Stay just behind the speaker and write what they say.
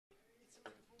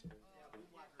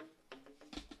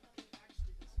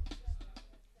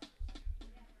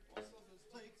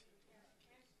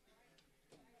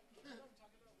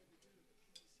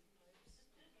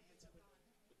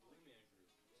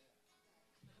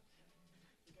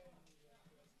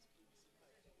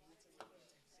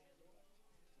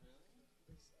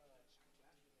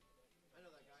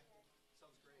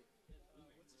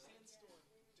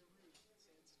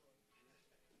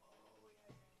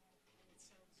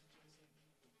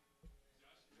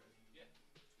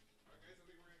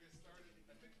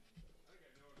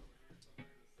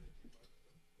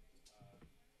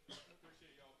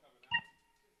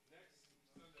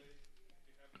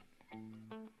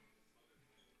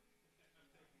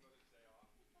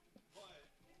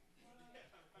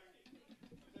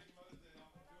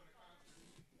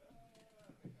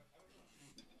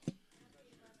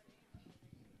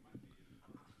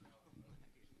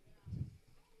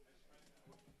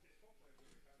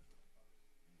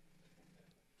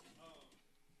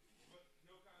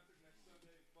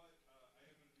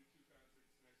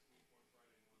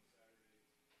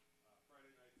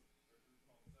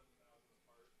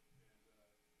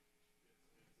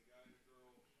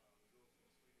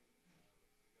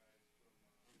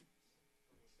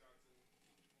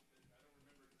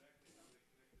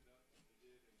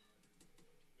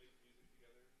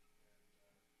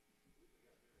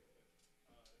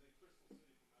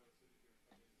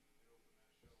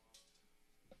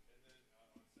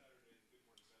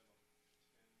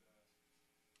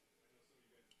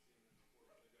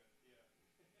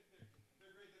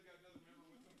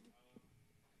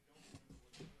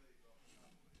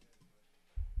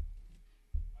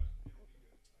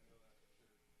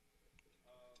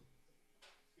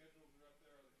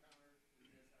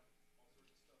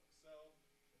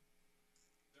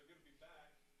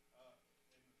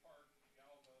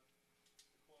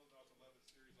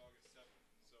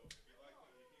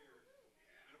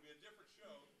different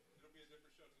show. It'll be a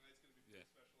different show. Tonight's going to be pretty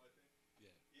special, I think.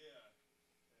 Yeah.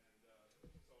 And so I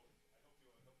hope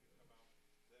you come out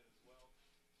then as well.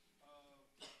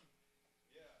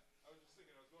 Yeah. I was just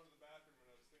thinking. I was going to the bathroom and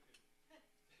I was thinking.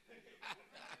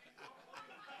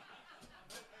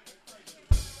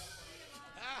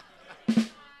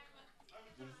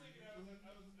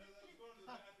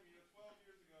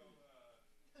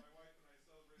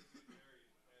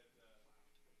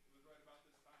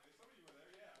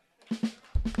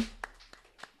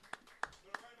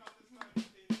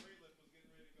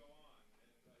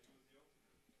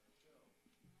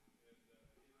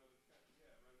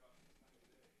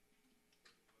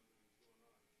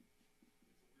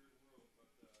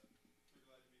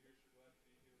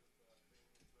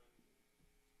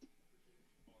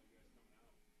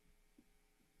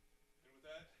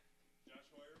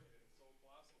 Hoyer Soul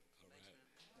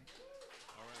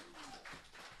Colossal.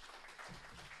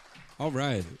 All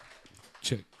right.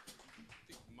 Check.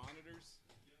 Monitors?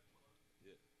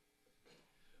 Yeah.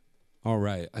 All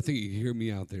right. I think you can hear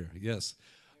me out there. Yes.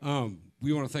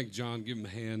 We want to thank Jon. Give him a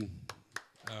hand.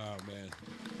 Oh, man.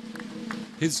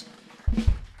 It's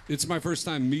my first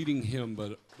time meeting him,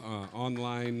 but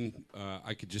online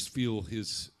I could just feel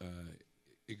his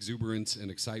exuberance and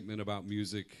excitement about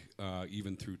music,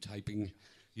 even through typing,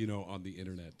 on the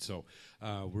internet. So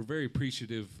we're very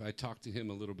appreciative. I talked to him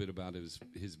a little bit about his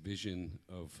vision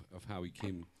of how he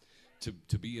came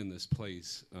to be in this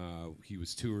place. He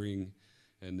was touring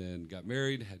and then got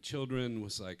married, had children,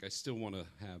 was like, I still want to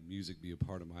have music be a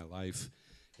part of my life.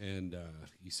 And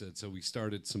he said, so we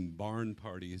started some barn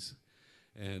parties.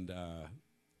 And,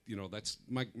 that's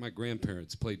my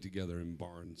grandparents played together in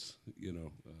barns,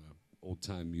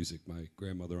 old-time music. My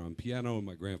grandmother on piano and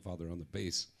my grandfather on the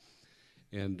bass.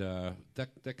 And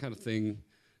that kind of thing,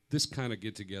 this kind of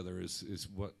get-together is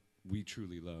what we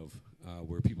truly love,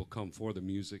 where people come for the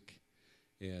music.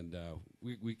 And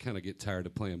we kind of get tired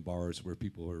of playing bars where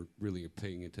people are really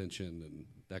paying attention and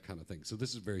that kind of thing. So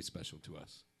this is very special to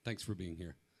us. Thanks for being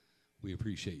here. We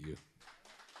appreciate you.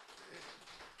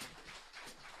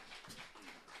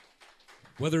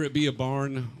 Whether it be a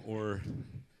barn or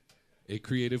a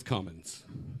Creative Commons.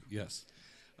 Yes.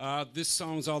 This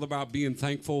song's all about being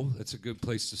thankful. It's a good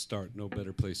place to start. No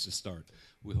better place to start.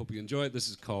 We hope you enjoy it. This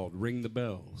is called Ring the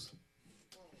Bells.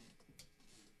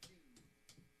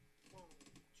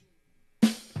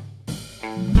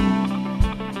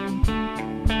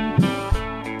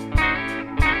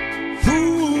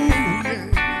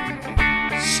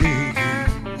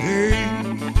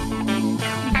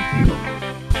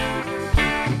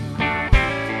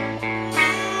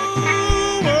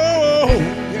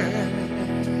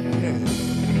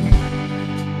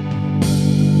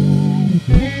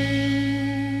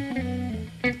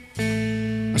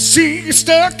 See you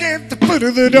stuck at the foot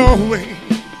of the doorway,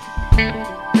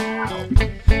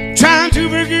 trying to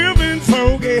forgive and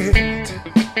forget,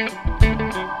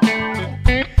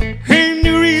 and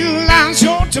you realize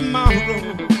your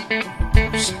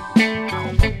tomorrows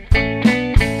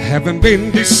haven't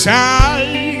been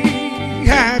decided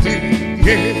yet.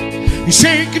 You're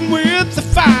shaking with the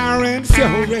fire and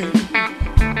fury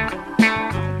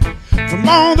from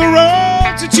all the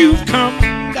roads that you've come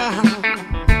down.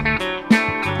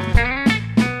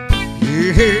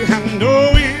 Yeah,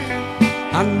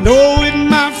 I know it,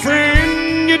 my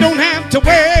friend. You don't have to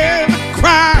wear the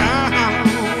crown.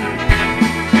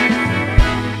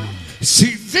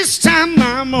 See, this time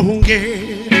I'm gonna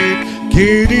get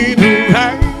it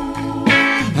right.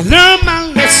 I learned my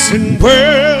lesson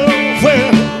well.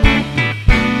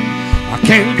 I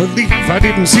can't believe I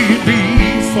didn't see it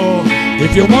before.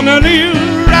 If you wanna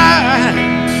live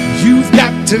right, you've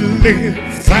got to live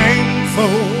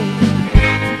thankful.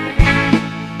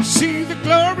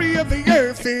 The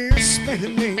earth is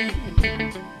spinning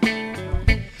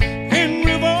and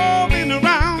revolving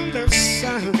around the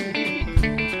sun.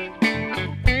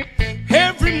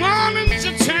 Every morning's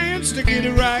a chance to get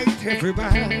it right,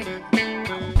 everybody.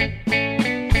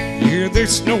 Yeah,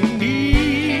 there's no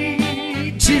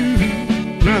need to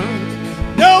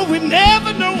run. No, we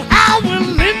never know how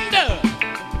we'll end up.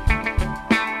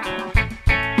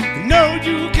 No,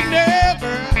 you can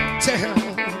never tell.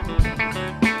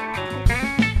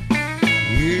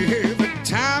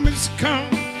 Come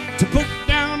to put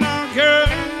down our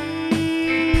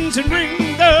guns and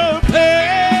ring the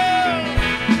bell.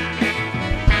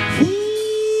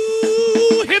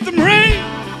 Ooh, hit them ring.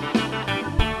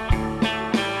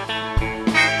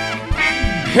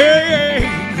 Hey,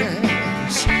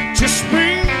 yes, just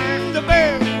ring the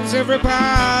bells,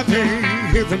 everybody.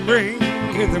 Hear them ring,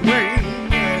 hear them ring.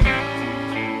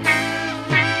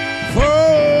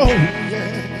 Oh,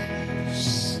 yeah.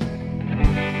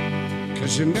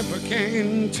 'cause you never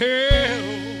can tell.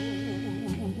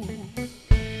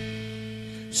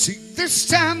 See, this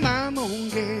time I'm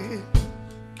gonna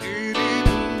get it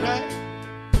right.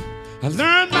 I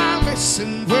learned my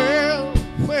lesson well.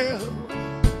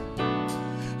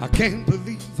 I can't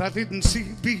believe I didn't see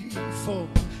it before.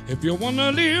 If you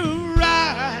wanna live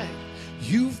right,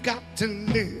 you've got to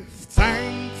live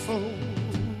thankful.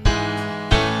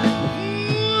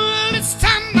 This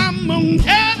time I'm gonna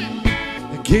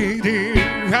get it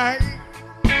right.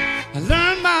 I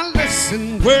learned my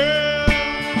lesson well.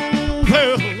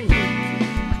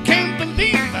 I can't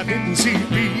believe I didn't see it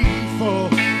before.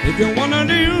 If you wanna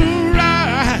live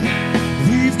right,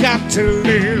 we've got to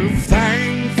live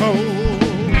thankful.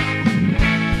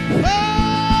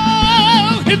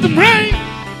 Oh, hit the rain.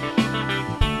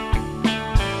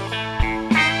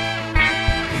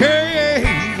 Hey,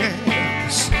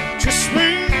 yes, just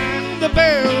ring the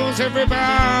bells,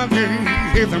 everybody,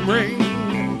 hear them ring.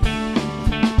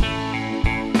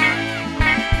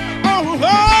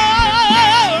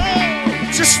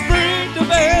 Just ring the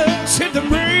bells, hit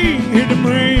them ring,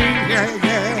 yeah,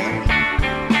 yeah.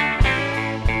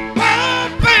 Oh,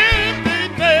 baby,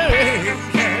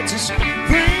 yeah, just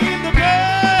ring the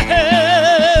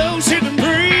bells, hit them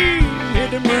ring.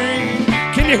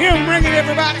 Can you hear them ringing,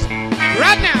 everybody?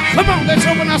 Right now, come on, let's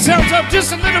open ourselves up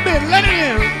just a little bit, let it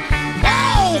in.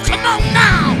 Oh, come on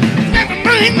now, let them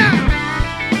ring now.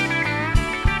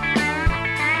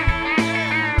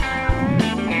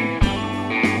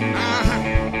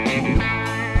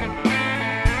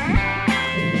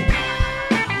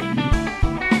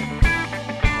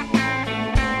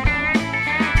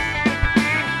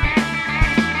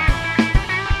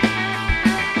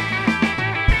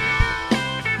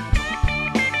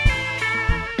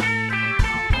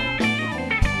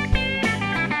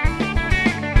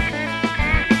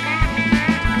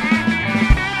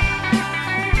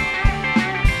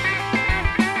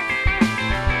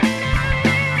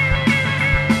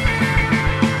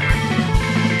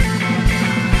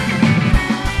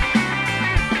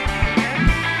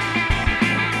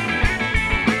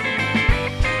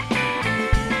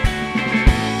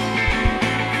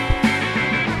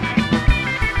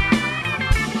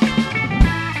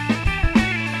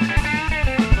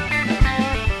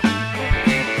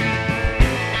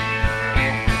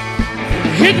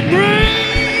 Hit the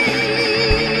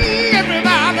ring,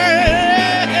 everybody.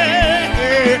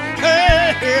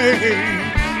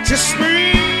 Just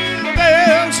ring the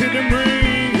bells, hit them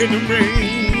ring, hit them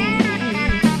ring.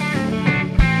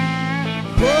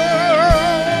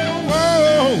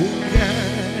 Whoa,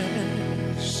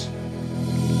 yes.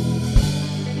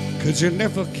 'Cause you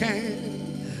never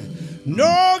can,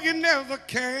 no, you never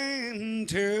can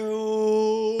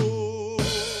tell.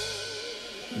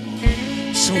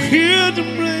 So hear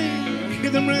them ring,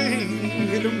 hear them ring,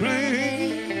 hear them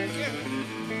ring.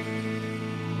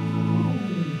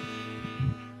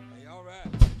 Hey, all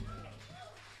right.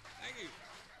 Thank you.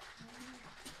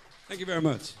 Thank you very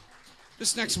much.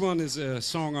 This next one is a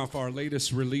song off our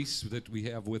latest release that we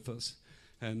have with us.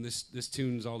 And this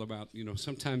tune's all about, you know,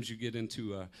 sometimes you get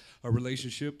into a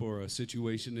relationship or a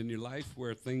situation in your life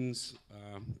where things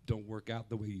don't work out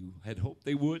the way you had hoped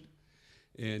they would.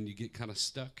 And you get kind of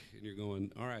stuck, and you're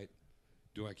going, all right,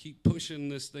 do I keep pushing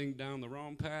this thing down the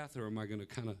wrong path, or am I going to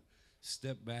kind of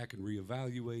step back and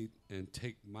reevaluate and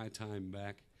take my time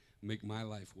back, make my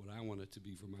life what I want it to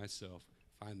be for myself,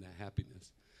 find that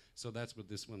happiness? So that's what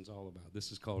this one's all about.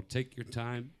 This is called Take Your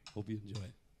Time. Hope you enjoy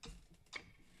it.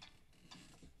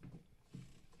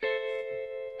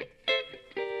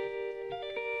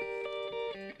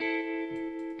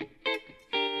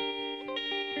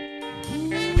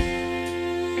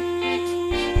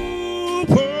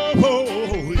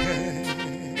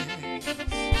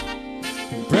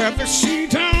 Rather she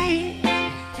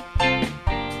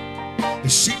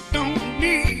don't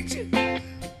need you.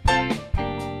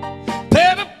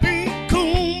 Better be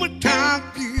cool without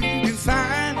you. Be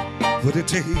fine what it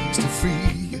takes to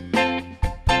free you.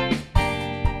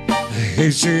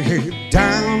 As you head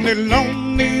down the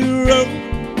lonely road,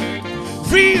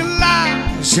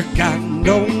 realize you got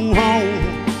no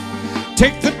home.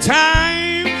 Take the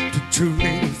time to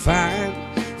truly find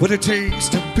what it takes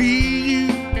to be you.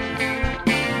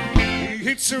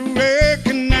 It's a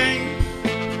reckoning,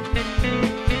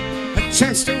 a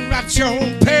chance to write your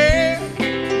own pen.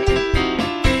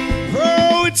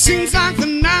 Oh, it seems like the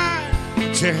night,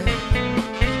 yeah,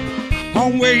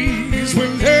 always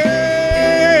will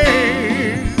end.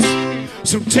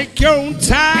 So take your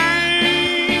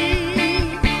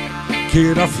time,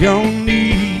 get off your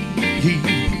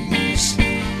knees,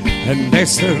 and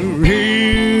as the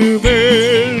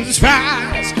rivers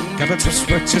rise, gotta trust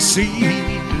what you see.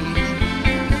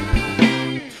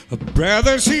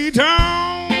 Brother, she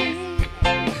don't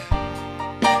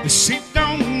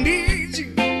need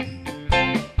you.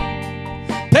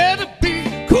 Better be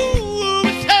cool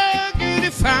with her, good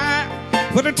if I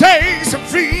put a taste of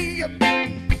freedom.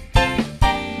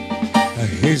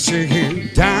 As you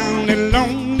head down the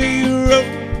lonely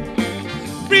road,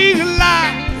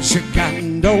 realize you got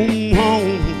no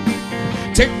home.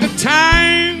 Take the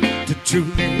time to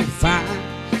truly find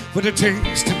what it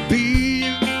takes to be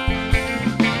you.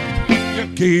 You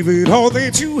gave it all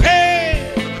that you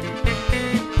had,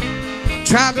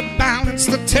 try to balance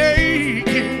the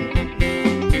taking.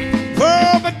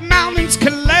 Oh, but mountains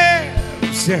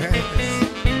collapse, yes,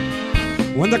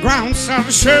 when the ground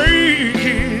starts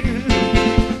shaking.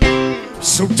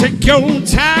 So take your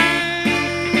time,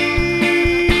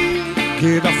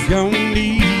 get off your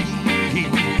knees,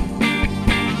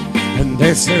 and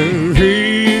as the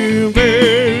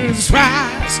rivers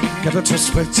rise, gotta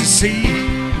trust what you see.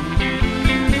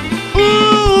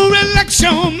 Ooh, relax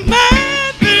your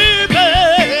mind, baby,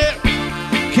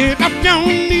 get off your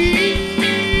knees,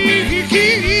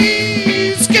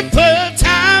 give her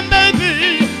time,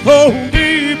 baby, oh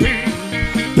baby,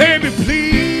 baby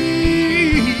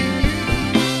please.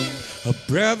 A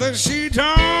brother, she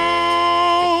don't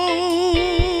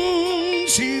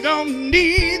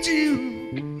need you.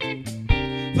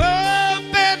 Oh,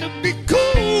 better be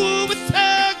cool with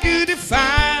her, good to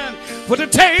find what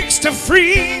it takes to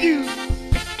free you.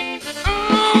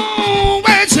 Oh,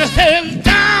 as you head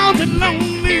down the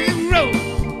lonely road,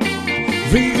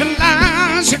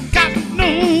 realize you got no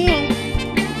one.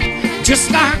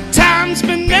 Just like time's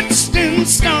been etched in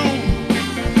stone,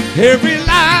 every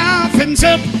life ends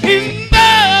up in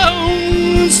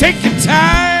bones. Take your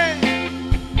time,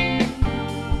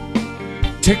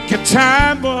 take your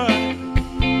time, boy.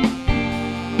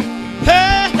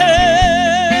 Hey,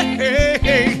 hey, hey,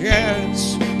 hey,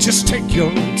 yes. Just take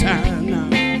your time now,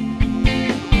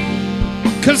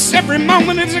 'cause every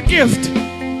moment is a gift,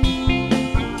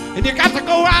 and you got to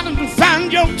go out and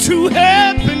find your true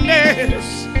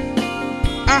happiness.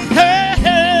 Hey,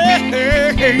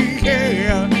 hey, hey, hey,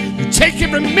 hey. Take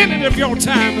every minute of your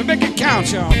time and make it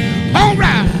count, y'all. All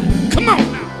right, come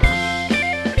on now.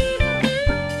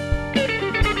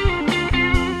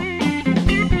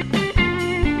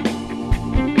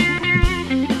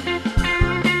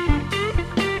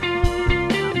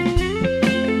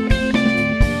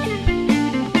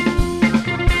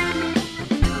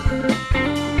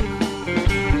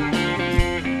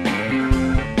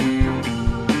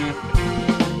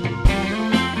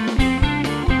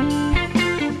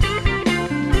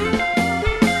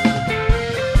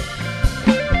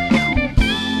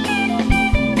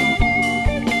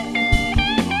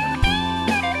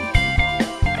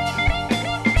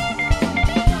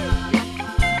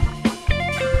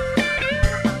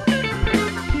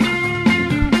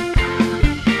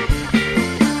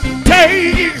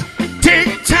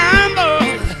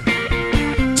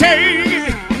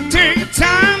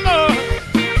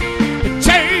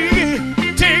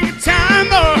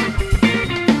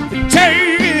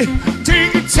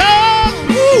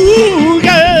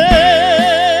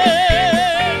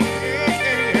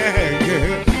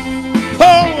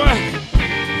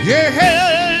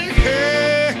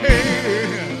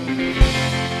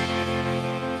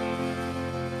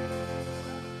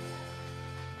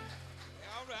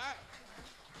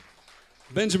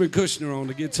 Benjamin Kushner on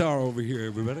the guitar over here,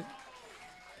 everybody.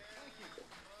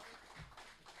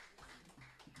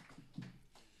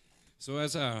 So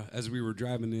as we were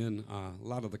driving in, a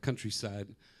lot of the countryside,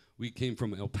 we came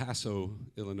from El Paso,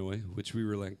 Illinois, which we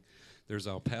were like, there's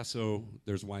El Paso,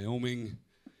 there's Wyoming,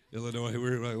 Illinois. We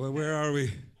were like, well, where are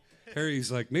we?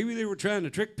 Harry's like, maybe they were trying to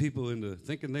trick people into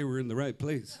thinking they were in the right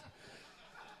place.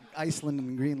 Iceland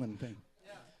and Greenland thing.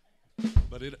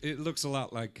 But it looks a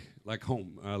lot like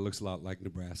home. Looks a lot like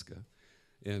Nebraska.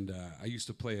 And I used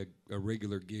to play a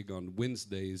regular gig on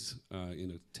Wednesdays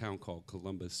in a town called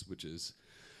Columbus, which is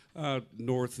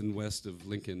north and west of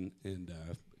Lincoln, and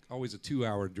always a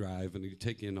 2-hour drive. And you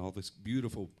take in all this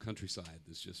beautiful countryside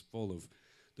that's just full of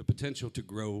the potential to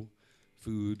grow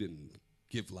food and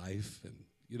give life. And,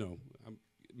 you know, it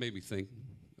made me think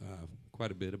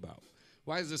quite a bit about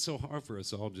why is it so hard for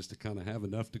us all just to kind of have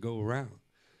enough to go around?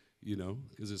 You know,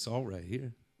 because it's all right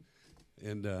here.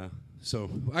 And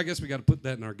so I guess we got to put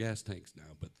that in our gas tanks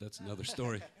now, but that's another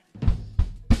story.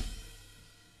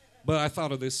 But I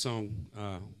thought of this song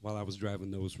while I was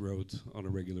driving those roads on a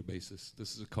regular basis.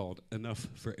 This is called Enough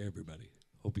for Everybody.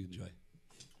 Hope you enjoy.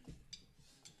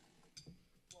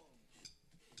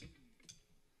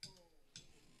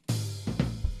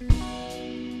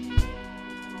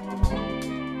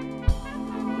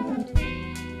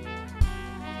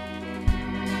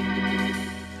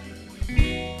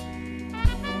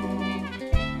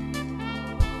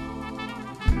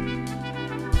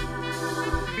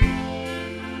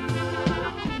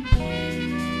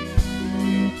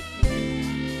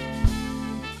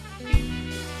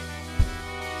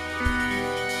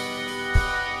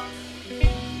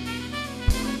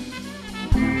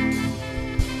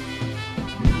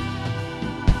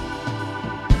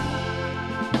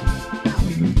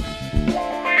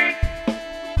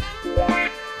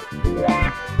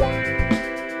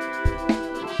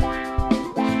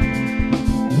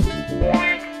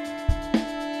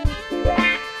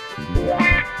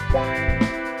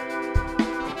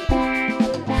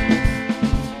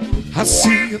 I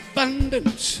see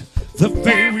abundance, the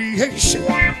variation.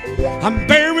 I'm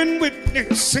bearing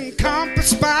witness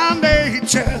encompassed by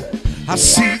nature. I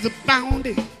see the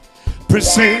bounty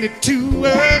presented to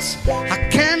us. I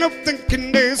can't help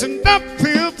thinking there's enough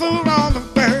here for all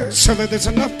of us. Surely there's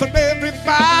enough for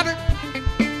everybody.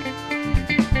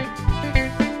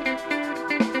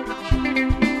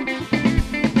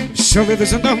 Surely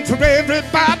there's enough for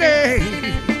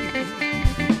everybody.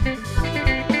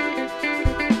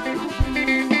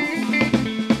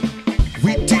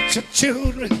 We teach our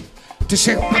children to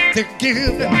share what they're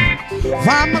given.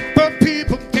 Why my poor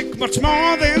people take much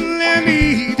more than they're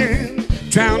needing?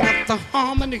 Drown out the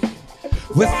harmony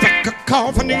with the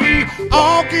cacophony.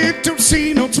 All get to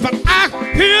see notes, but I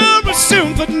hear a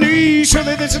symphony.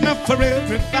 Surely there's enough for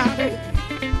everybody.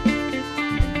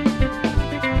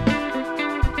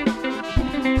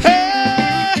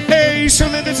 Hey, hey,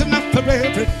 surely there's enough for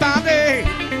everybody.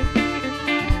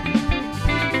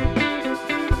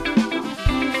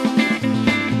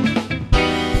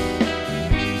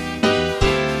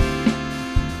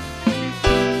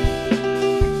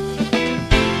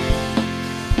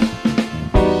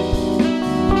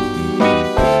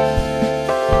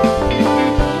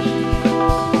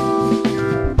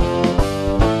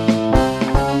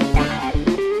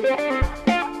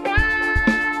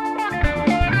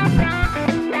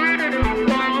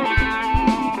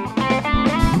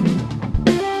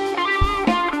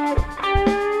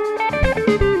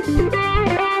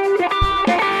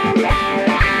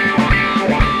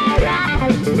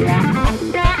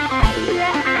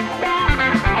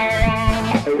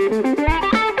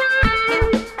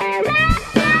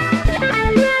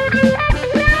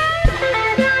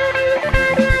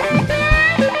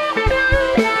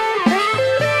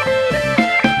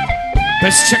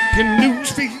 Best check your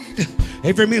newsfeed,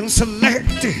 every meal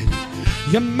selected.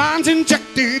 Your mind's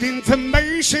injected,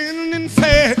 information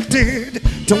infected.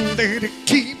 Don't let it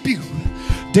keep you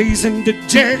dazed and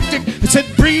dejected. It said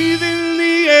breathe in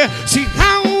the air, see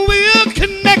how we're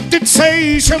connected.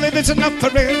 Say surely there's enough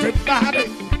for everybody.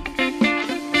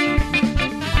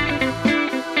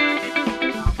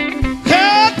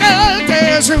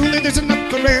 Hey, surely there's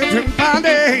enough for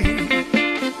everybody.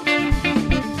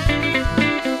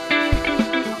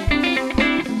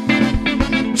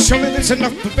 Surely there's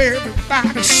enough for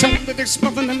everybody. Surely there's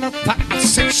more than enough. I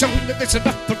say surely there's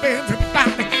enough for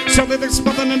everybody. Surely there's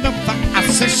more than enough. I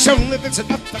say surely there's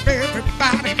enough for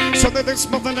everybody. Surely there's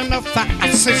more than enough.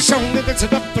 I say surely there's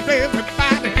enough for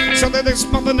everybody. Surely there's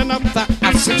more than enough.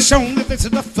 I say surely there's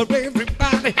enough for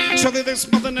everybody. Surely there's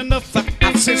more than enough.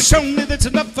 I say surely there's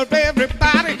enough for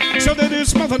everybody. Surely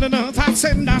there's more than enough. I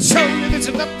said now surely there's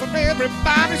enough for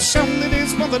everybody. Surely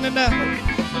there's more than enough.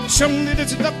 Surely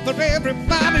there's enough for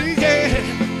everybody, yeah.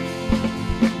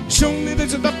 Surely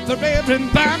there's enough for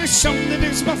everybody. Surely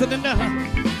there's more than enough.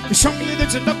 Surely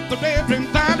there's enough for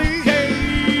everybody,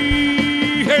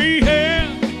 hey, hey, hey.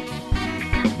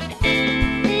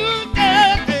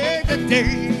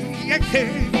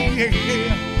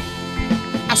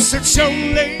 I said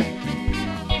surely.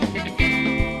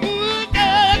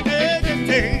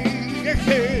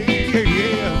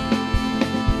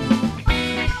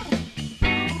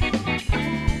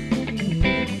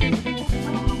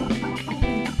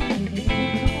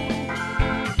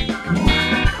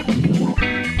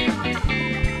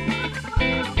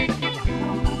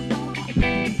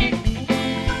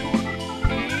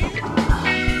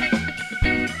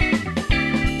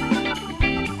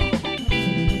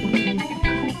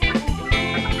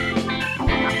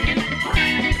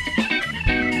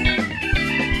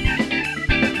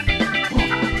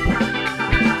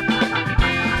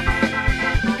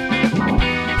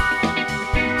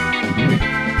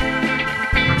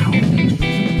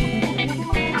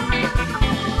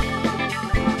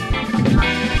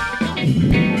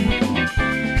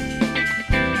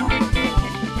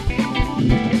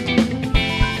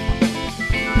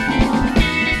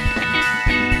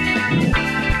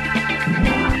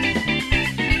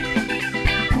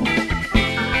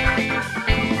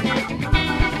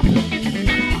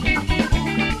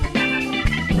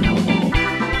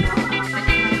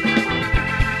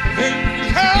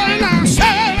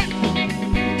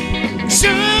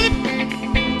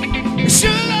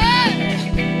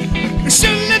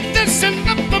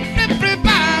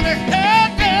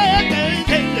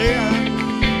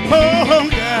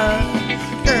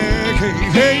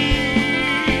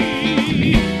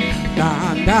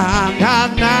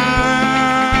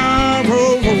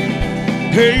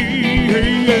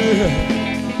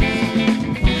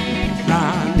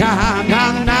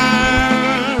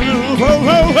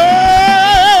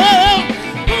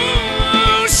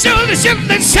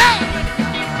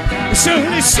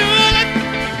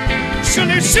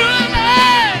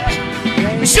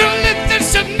 surely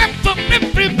there's enough for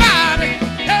everybody.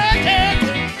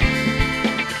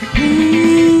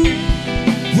 Ooh,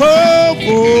 whoa,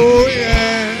 whoa,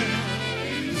 yeah.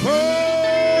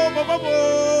 Whoa, whoa, whoa,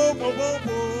 whoa, whoa,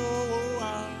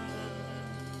 whoa.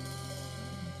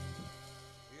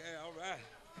 Yeah, all right.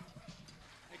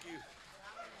 Thank you.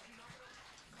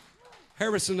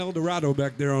 Harrison Eldorado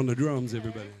back there on the drums,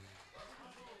 everybody.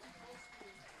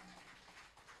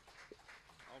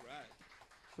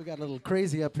 We got a little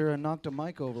crazy up here and knocked a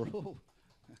mic over. We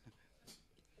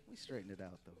straightened it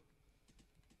out, though.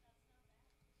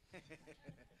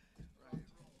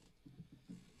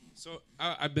 So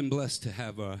I've been blessed to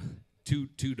have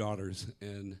two daughters,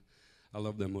 and I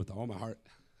love them with all my heart.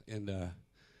 And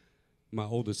my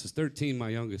oldest is 13, my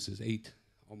youngest is 8,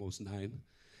 almost 9.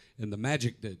 And the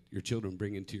magic that your children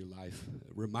bring into your life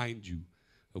remind you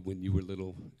of when you were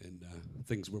little and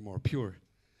things were more pure.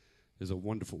 Is a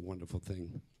wonderful, wonderful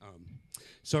thing.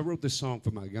 So I wrote this song for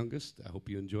my youngest. I hope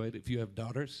you enjoy it. If you have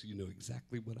daughters, you know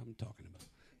exactly what I'm talking about.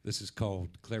 This is called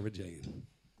Clara Jane.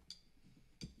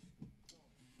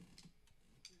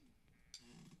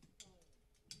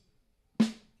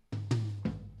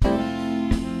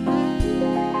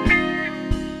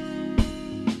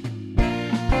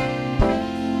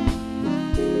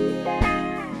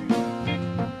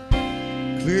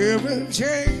 Clara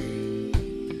Jane,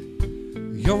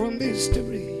 you're a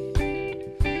mystery.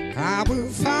 I will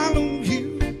follow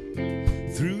you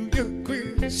through your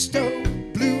crystal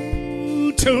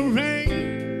blue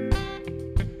terrain.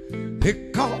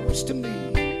 It calls to me,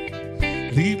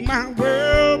 leave my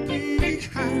world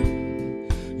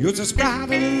behind. Yours is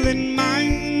brighter than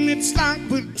mine. It's like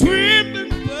we're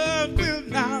dreaming, but we're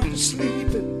not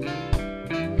sleeping.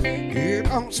 It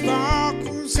all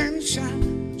sparkles and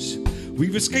shines.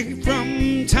 We've escaped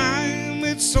from time.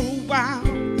 It's so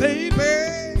wild,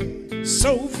 baby,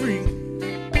 so free.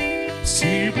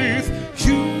 See, with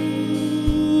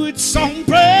you, it's so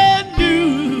brand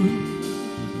new.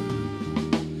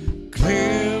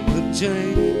 Clara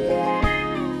Jane,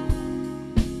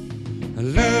 a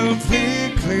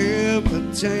lovely Clara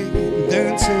Jane,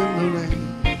 dancing in the rain.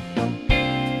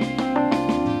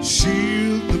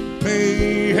 Shield the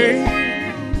pain.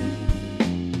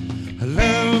 A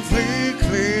lovely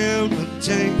Clara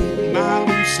Jane, my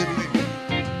lucid lady.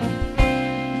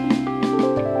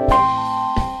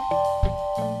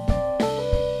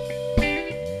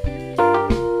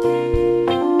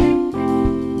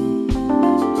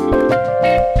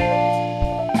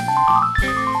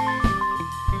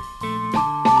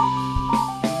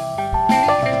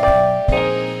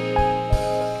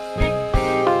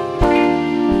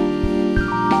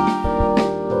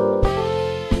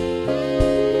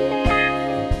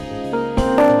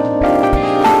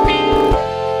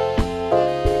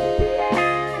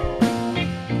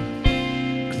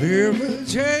 Clara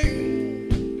Jane,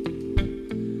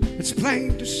 it's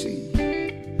plain to see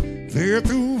that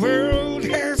the world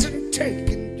hasn't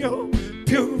taken your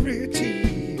purity.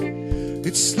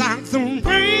 It's like the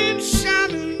rain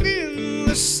shining in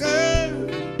the sun,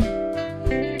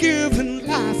 giving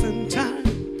life and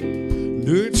time.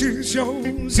 Nurtures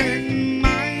yours and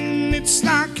mine. It's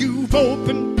like you've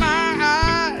opened my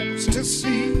eyes to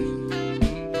see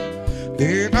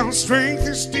that our strength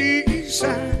is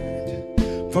designed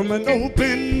from an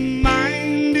open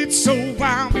mind. It's so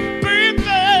wild, baby,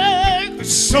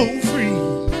 it's so free.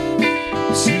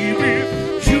 See,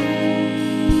 with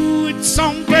you, it's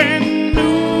so brand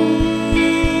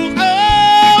new.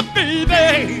 Oh,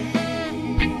 baby,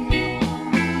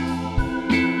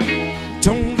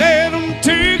 don't let them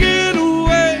take it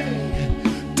away.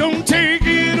 Don't take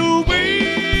it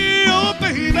away, oh,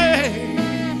 baby.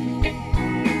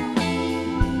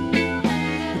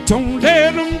 Don't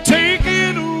let them take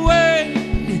it away.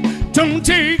 Don't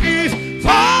take it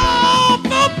far,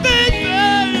 baby,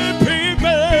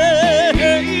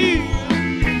 baby.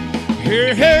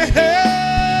 Hey, hey,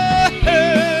 hey,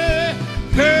 hey,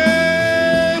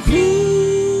 hey,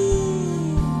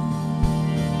 ooh.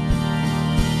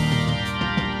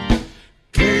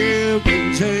 Clara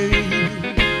Jane,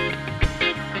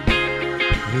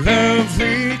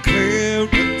 lovely Clara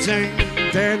Jane,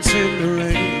 dance in the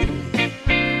rain.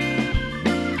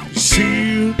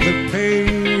 Shield the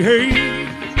pain.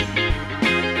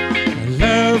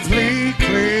 Lovely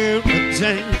Clara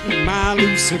Jane, my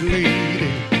lucid lady.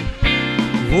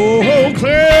 Oh,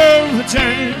 Clara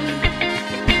Jane.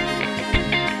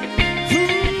 Ooh,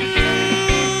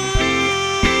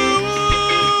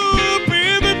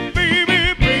 baby,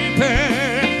 baby,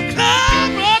 baby.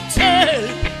 Clara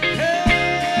Jane.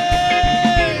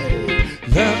 Hey,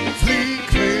 lovely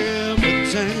Clara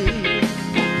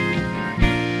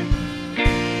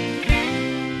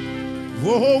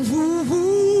Oh, ooh,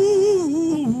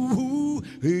 ooh,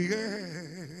 yes,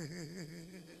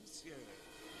 yeah.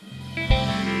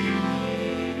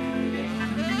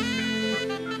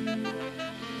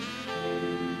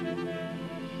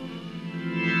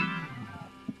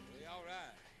 Hey, all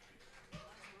right.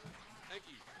 Thank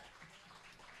you.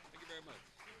 Thank you very much.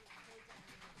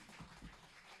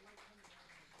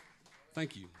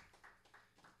 Thank you.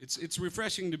 It's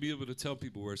refreshing to be able to tell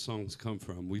people where songs come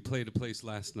from. We played a place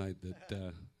last night that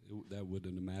that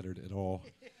wouldn't have mattered at all.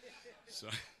 So,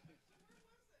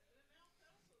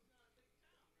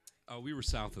 we were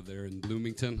south of there in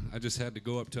Bloomington. I just had to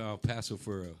go up to El Paso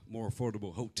for a more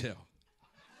affordable hotel,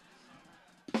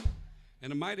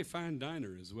 and a mighty fine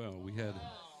diner as well. We had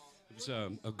it was a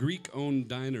Greek-owned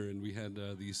diner, and we had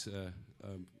these. It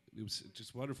was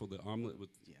just wonderful. The omelet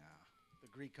with the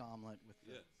Greek omelet with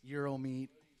the Euro meat.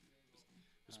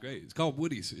 It's great. It's called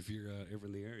Woody's if you're ever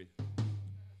in the area.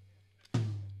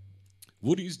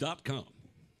 Woodies.com.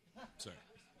 Sorry.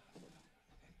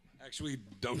 Actually,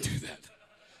 don't do that.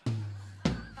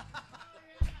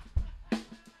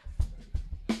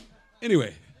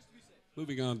 Anyway,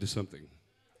 moving on to something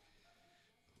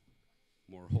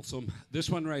more wholesome. This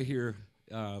one right here,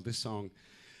 this song,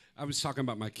 I was talking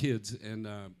about my kids, and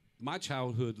my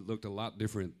childhood looked a lot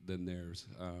different than theirs.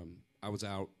 I was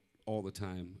out all the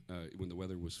time when the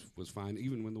weather was fine,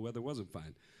 even when the weather wasn't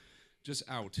fine. Just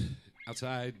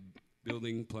outside,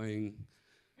 building, playing,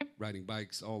 riding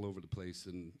bikes all over the place.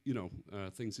 And, you know,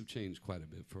 things have changed quite a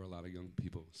bit for a lot of young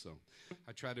people. So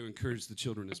I try to encourage the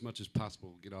children as much as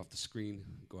possible, get off the screen,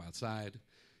 go outside.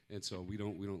 And so we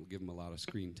don't give them a lot of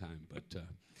screen time. But,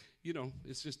 you know,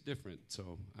 it's just different.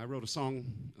 So I wrote a song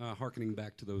hearkening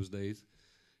back to those days.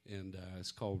 And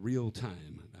it's called Real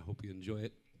Time. I hope you enjoy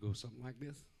it. It goes something like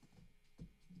this.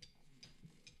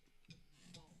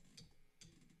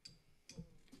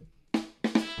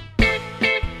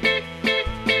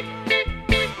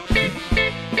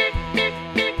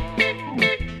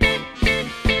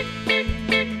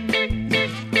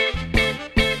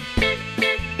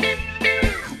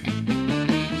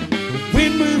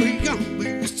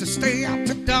 Stay out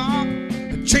the dark,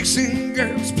 chasing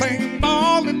girls, playing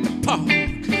ball in the park.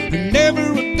 And never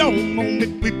a dull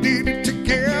moment, we did it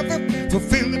together,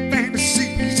 fulfilling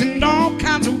fantasies in all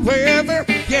kinds of weather.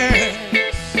 Yes.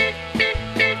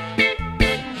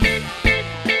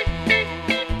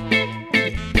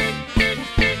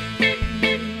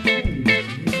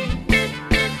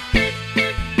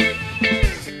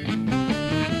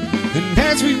 And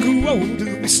as we grew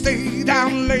older, we stayed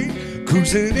out late,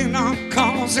 cruising in our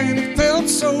cars, and it felt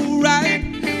so right.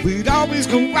 We'd always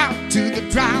go out to the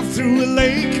drive-through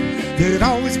lake. There'd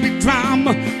always be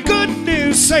drama,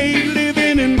 goodness sake,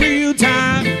 living in real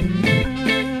time.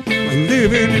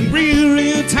 Living in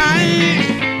real time.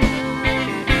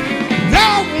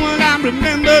 Lord, I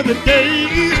remember the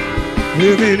days,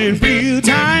 living in real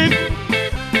time.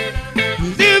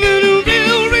 Living in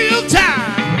real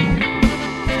time.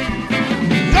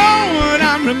 Lord,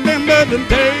 I remember the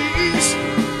days.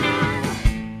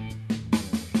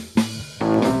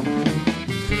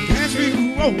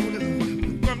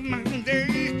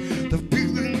 The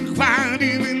feeling quiet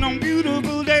even on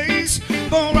beautiful days.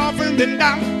 More often than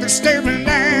not, they're staring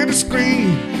at a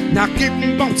screen, not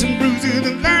getting bumps and bruises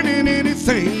and learning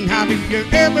anything. How do you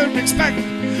ever expect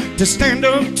to stand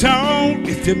up tall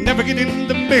if you never get in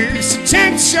the mix? A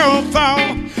chance you'll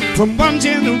fall from one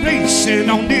generation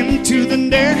on into the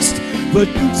next. We're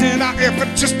losing our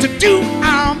effort just to do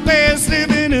our best,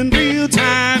 living in real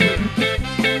time.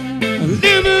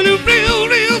 Living in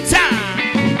real time.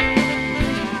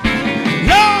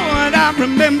 Lord, I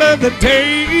remember the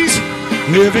days,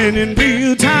 living in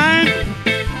real time.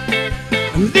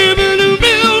 Living in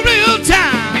real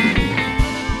time.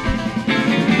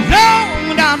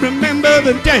 Lord, I remember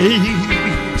the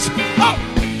days. Oh.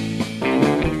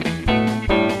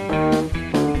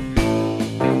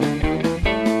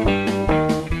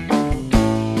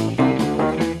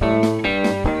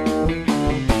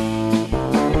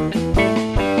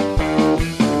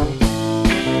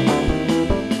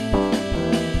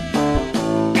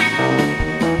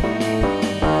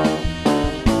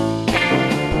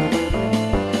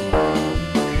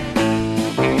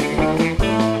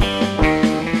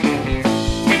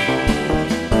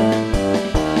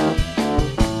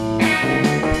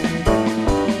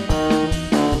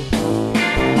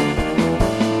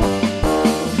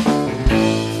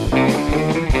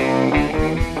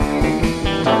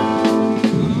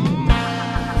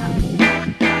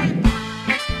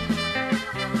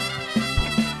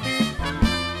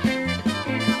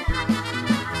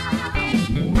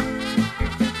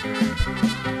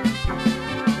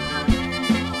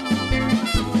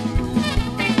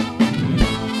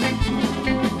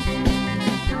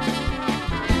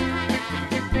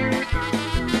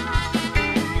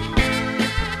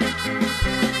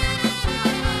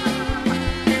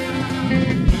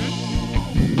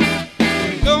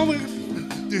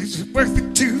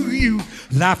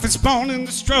 Life is born in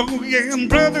the struggle, yeah, and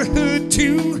brotherhood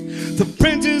too. The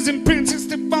princes and princesses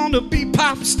that want to be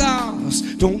pop stars.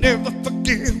 Don't ever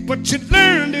forget what you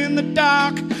learned in the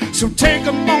dark. So take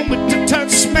a moment to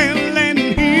touch, smell, and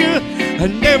hear,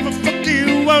 and never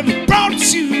forget what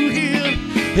brought you here.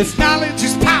 If knowledge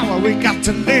is power, we got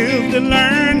to live to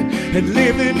learn. And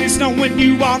living is knowing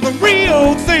you are the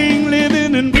real thing.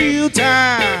 Living in real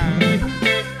time.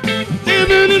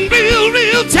 Living in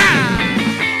real time.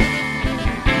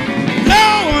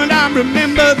 Lord, I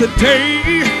remember the day.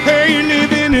 Hey,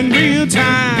 living in real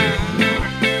time.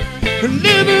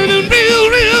 Living in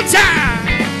real time.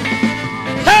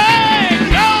 Hey,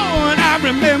 Lord, I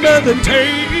remember the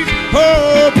day.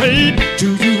 Oh, babe,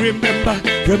 do you remember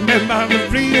the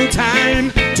real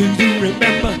time? Do you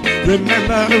remember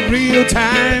the real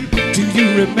time? Do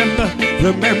you remember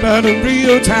the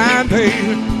real time,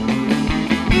 babe?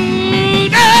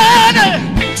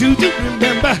 Do you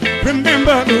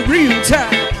remember the real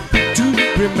time? Do you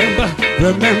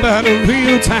remember the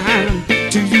real time?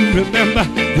 Do you remember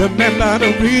the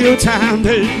real time,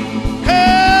 babe?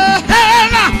 Hey,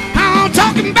 now, I'm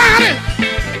talking about it.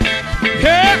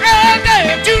 Hey,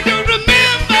 do you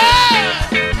remember?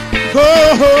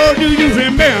 Oh, do you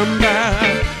remember?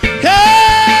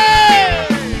 Hey!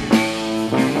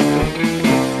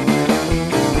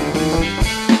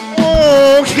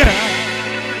 Oh, yeah.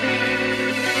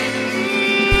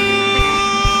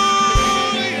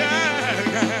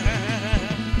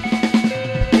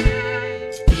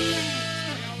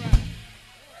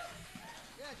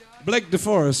 Blake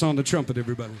DeForest on the trumpet,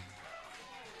 everybody.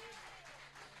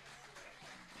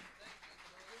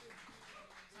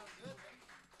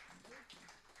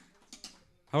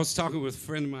 I was talking with a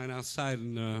friend of mine outside,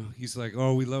 and he's like,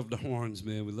 "Oh, we love the horns,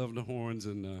 man. We love the horns,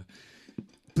 and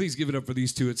please give it up for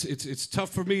these two. It's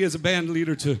tough for me as a band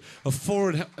leader to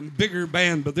afford a bigger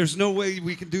band, but there's no way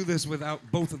we can do this without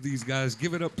both of these guys.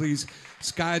 Give it up, please.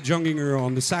 Sky Junginger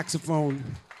on the saxophone,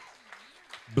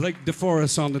 Blake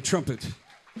DeForest on the trumpet."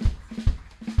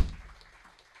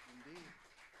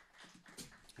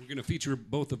 We're going to feature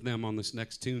both of them on this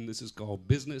next tune. This is called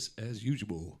Business as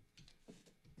Usual.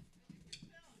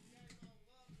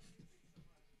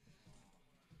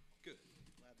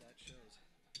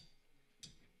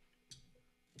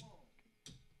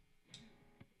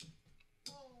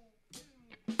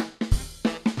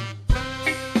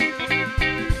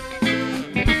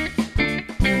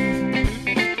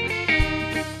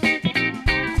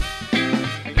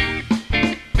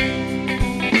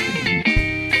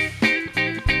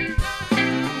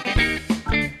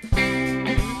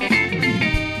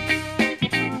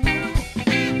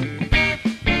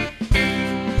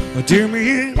 Do me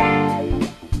in,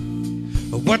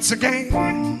 what's the game?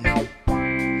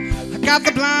 I got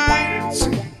the blinds,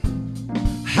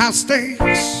 house stays,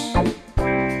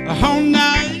 a whole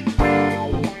night.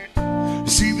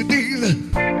 See the dealer,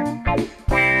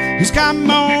 he's got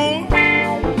more.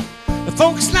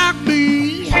 Folks like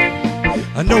me,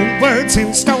 no words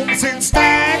in stores and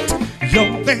stacked.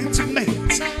 Your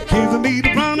Benjamins giving me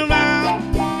the run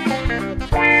around.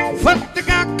 What they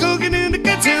got cooking in the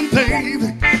kitchen,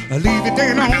 baby? I leave it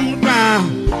dead on the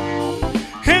ground.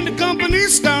 And the company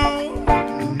store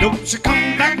knows you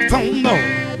come back for more.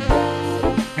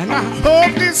 And I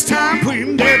hope this time we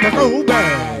never go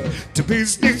back to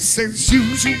business as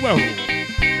usual.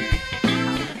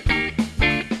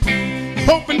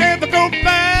 Hope we never go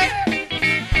back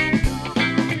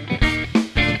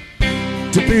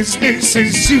to business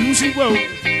as usual.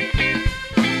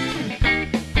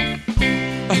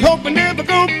 I hope we never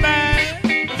go back.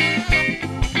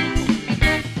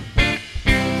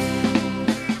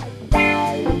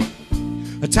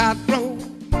 A tightrope,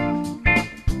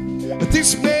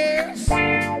 this mess.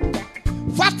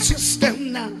 Watch your step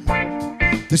now.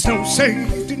 There's no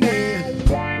safety net.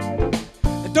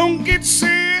 Don't get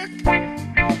sick.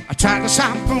 I try to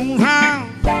shop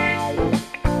around.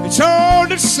 It's all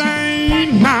the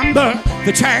same number.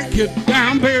 They track you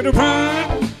down, better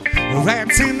run.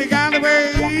 Rats in the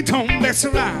alleyway, don't mess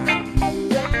around.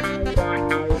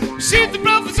 See the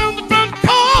brothers on the front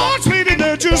porch, waiting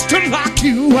there just to lock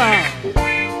you out.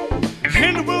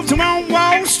 And the wolves are on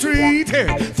Wall Street,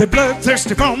 yeah, they're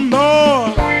bloodthirsty for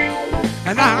more.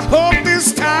 And I hope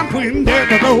this time we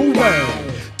never go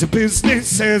back to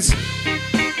business as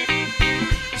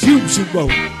usual.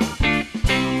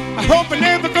 I hope we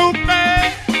never go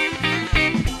back.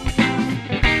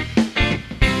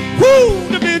 Woo,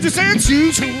 the business as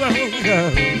usual.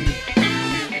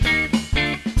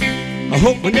 I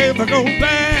hope we never go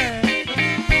back.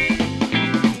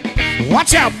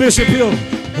 Watch out, Bishop Hill.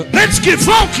 Let's get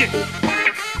funky.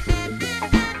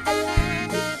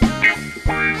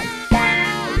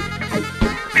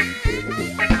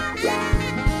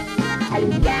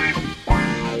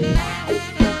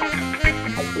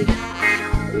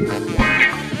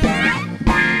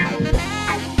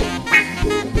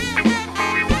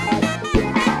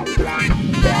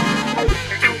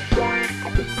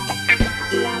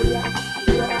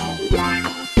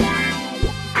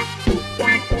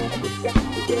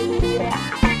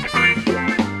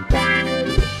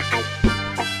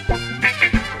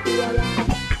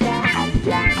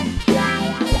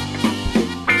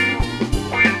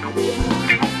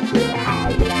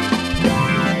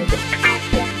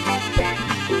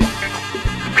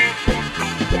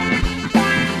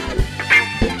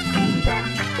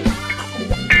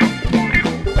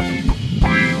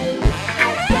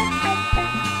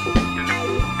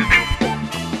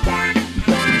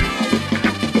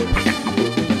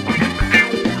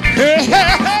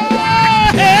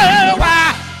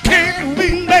 Why can't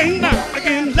we make love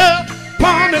again, love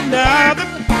one another?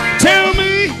 Tell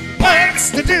me what's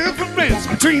the difference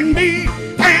between me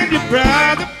and your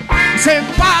brother? Said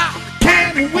why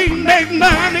can't we make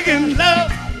money and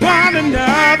love one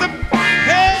another?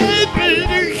 Hey,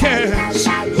 baby, yes,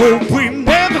 hope we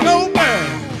never go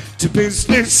back to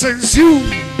business as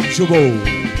usual.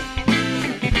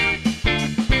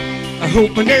 I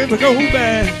hope we never go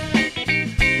back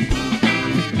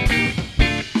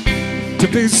to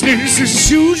business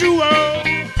as usual.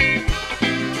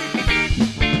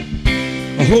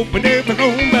 I hope we never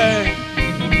go back.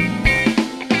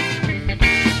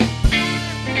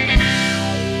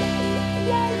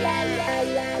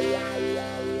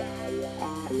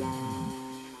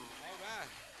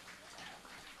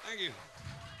 Thank you.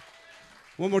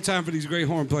 One more time for these great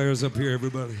horn players up here,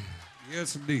 everybody.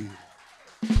 Yes, indeed.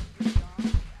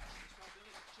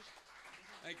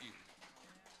 Thank you.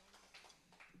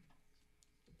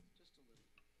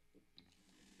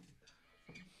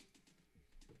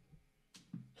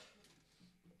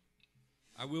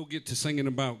 I will get to singing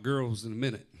about girls in a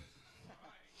minute.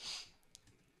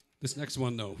 This next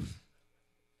one, though,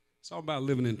 it's all about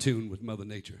living in tune with Mother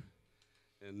Nature.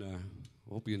 And I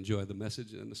hope you enjoy the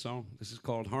message and the song. This is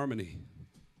called Harmony.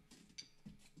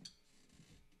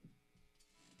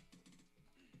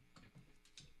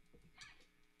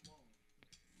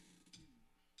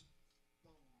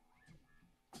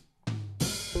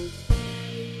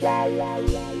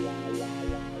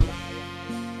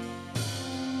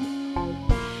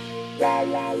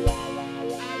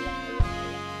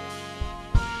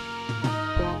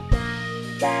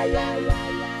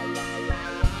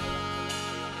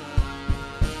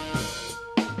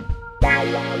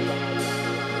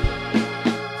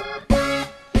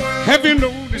 Have you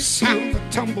noticed how the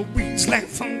tumbleweeds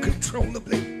laugh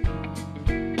uncontrollably?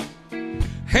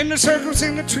 And the circles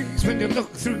in the trees when you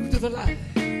look through to the light.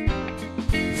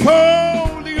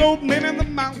 For the old men in the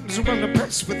mountains run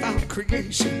abreast without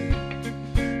creation.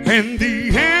 And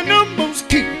the animals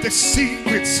keep their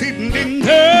secrets hidden in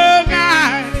the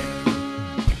night.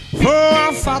 For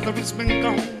our father has been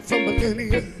gone for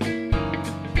millennia.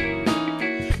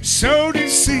 So did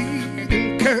seed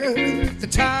and curve the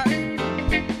tide.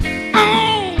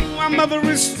 Oh, our mother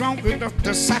is strong enough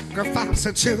to sacrifice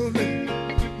her children.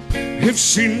 If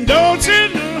she knows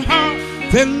in her heart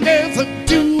they'll never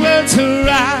do what's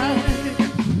right.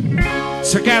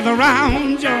 So gather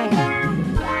round, y'all,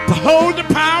 behold the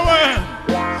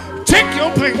power. Take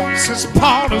your place as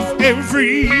part of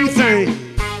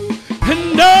everything.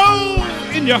 And know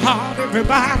in your heart,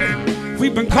 everybody,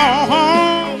 we've been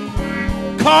called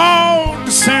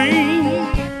the same.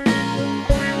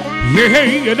 Yeah,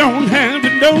 you don't have to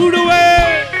know the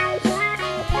way.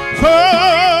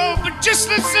 Oh, but just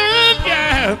listen,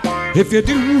 yeah. If you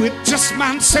do it, just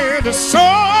might set us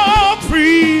so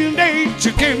free.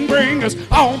 Nature can bring us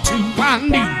all to our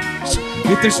knees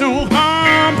if there's no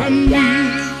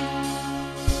harmony.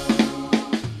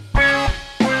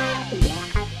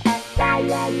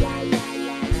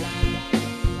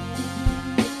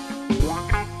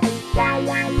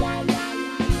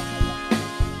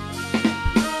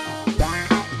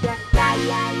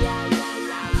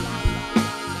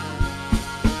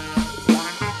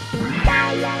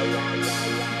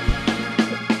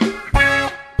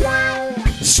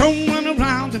 So run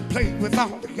around and play with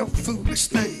all of your foolish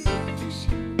things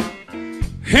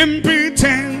and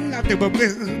pretend like they were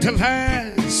built to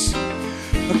last.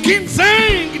 But keep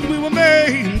thinking we were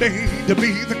made to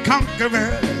be the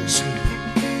conquerors.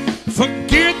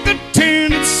 Forget the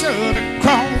tenets of the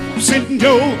cross in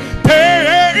your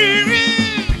past.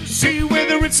 See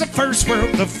whether it's the first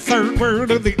world, the third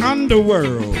world, or the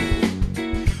underworld.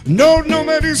 No,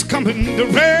 nobody's coming to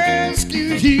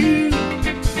rescue you.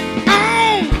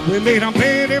 We made our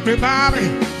bed, everybody.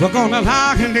 We're gonna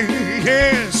lie in it,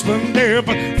 yes. We'll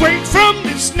never break from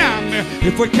this nightmare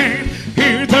if we can't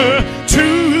hear the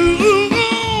truth.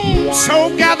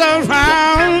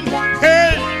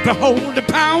 to hold the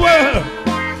power.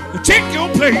 Take your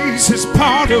place as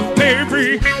part of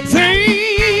everything.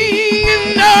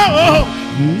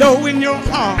 And know in your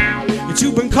heart that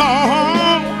you've been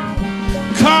called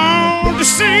to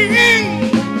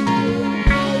sing.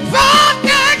 But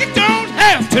you don't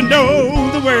have to know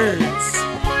the words.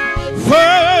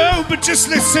 Whoa, but just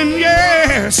listen,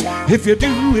 yes. If you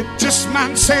do, it just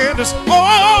might set us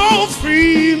all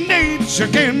free. Nature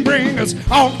can bring us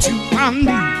all to our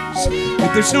knees.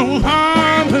 If there's no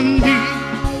harmony,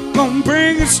 gonna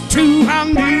bring us to our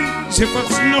knees. If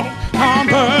there's no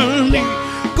harmony,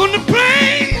 gonna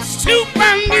bring us to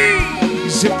our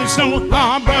knees. If there's no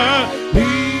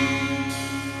harmony.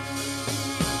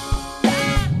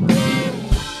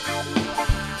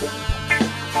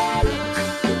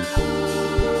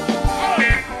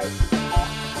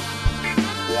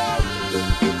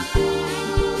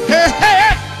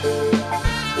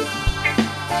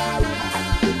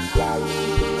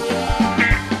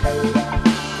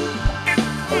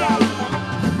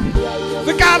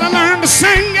 We gotta learn to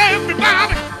sing,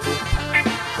 everybody.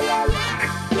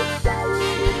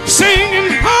 Sing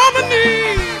in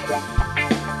harmony.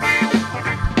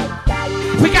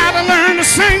 We gotta learn to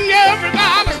sing,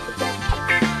 everybody.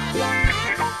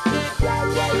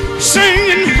 Sing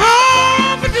in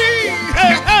harmony.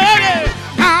 Hey, hey, hey.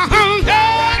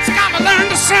 Gotta learn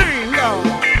to sing, y'all.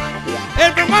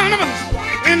 Every one of us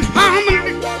in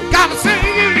harmony. Gotta sing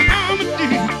in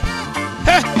harmony.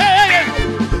 Hey, hey.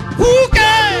 Who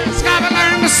cares? Gotta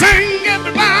learn to sing,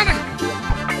 everybody.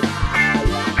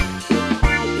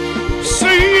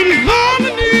 Sing in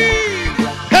harmony.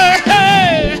 Hey,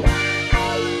 hey.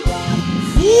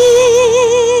 Ooh,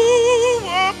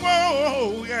 oh,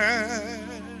 oh, yeah.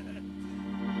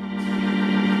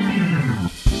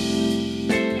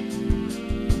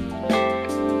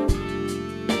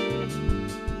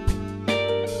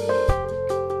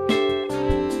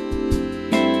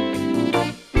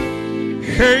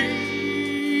 Hey,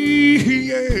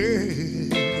 yeah.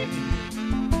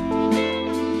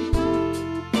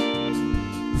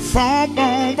 Bom,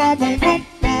 bom, bom, bom, bom,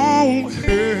 bom.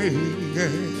 Hey,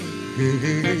 hey,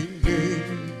 hey, hey.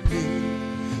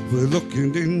 We're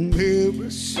looking in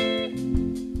mirrors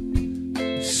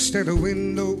instead of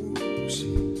windows.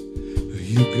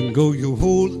 You can go your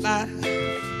whole life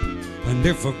and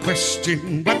never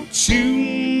question what you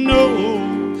know.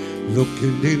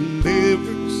 Looking in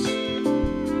mirrors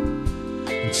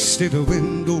instead of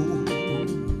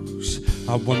windows,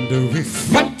 I wonder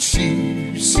if what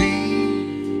you see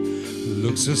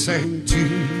looks the same to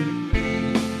me.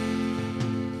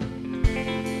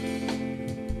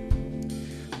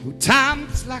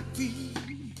 Times like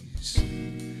these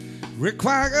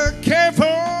require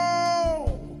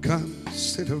careful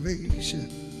consideration.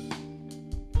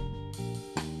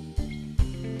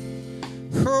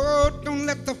 Oh, don't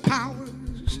let the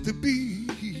powers to be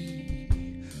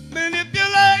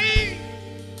manipulate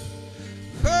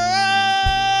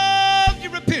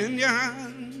your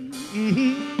opinion.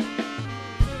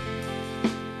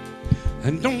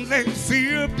 And don't let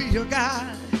fear be your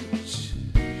guide.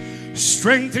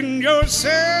 Strengthen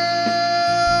yourself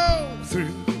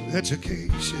through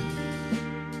education.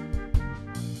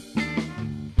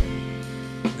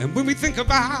 And when we think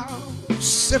about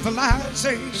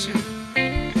civilization,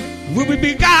 will we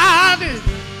be guided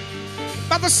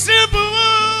by the civil,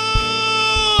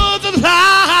 the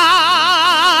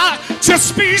lie?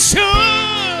 Just be sure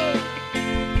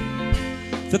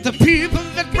that the people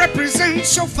that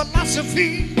represent your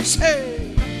philosophy say,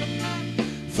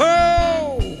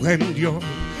 oh, and your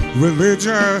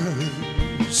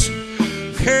religions,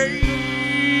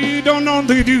 hey, don't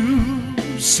only do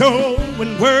so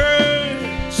in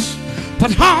words,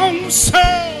 but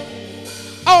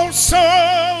also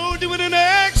do it in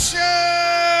action.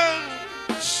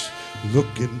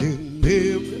 Looking in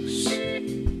mirrors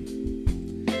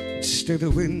instead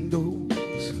of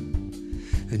windows,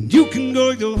 and you can go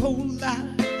your whole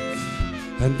life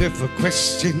and never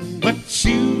question what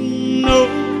you know.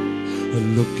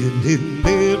 Looking in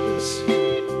mirrors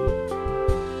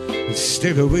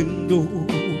instead of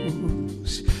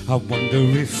windows, I wonder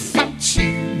if what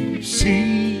you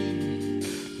see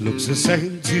looks the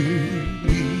same to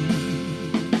me.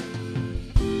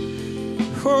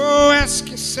 Oh, ask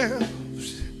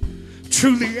yourselves,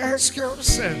 truly ask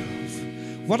yourself,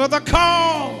 what are the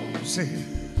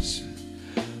causes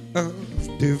of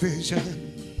division?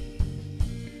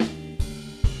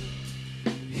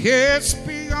 Yes,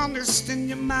 be honest in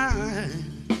your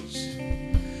minds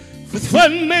with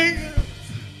what may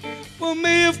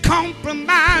have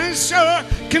compromised your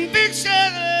conviction.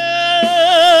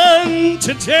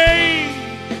 Today,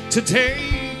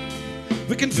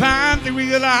 we can finally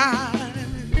realize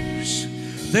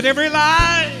that every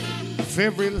life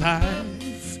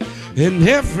in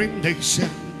every nation,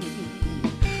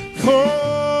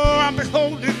 oh, I'm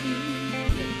beholden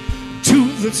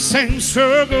to the same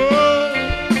struggle,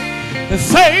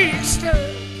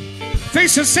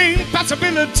 face the same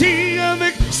possibility of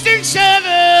extinction.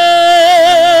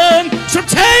 So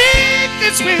take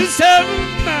this wisdom,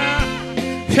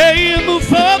 hey, and move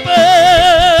forward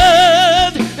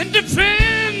and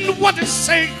defend what is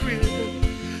sacred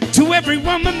to every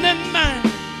woman and man.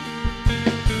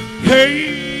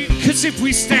 Hey, 'cause if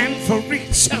we stand for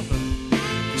each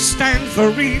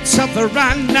other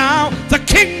right now, the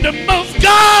kingdom of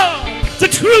God, the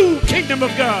true kingdom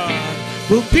of God,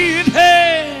 will be at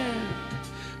hand.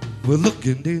 We're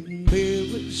looking in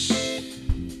mirrors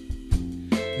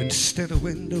instead of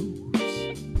windows.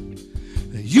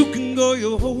 You can go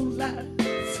your whole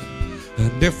life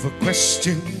and never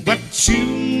question what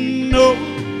you know.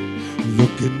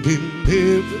 Looking in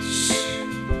mirrors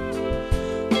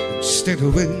instead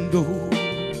of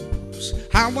windows,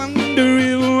 I wonder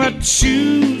if what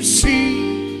you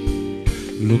see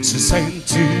looks the same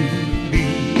to me.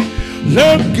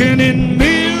 Looking in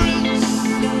mirrors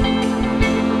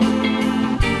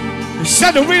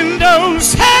instead of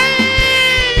windows,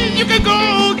 hey, you can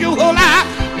go your whole life,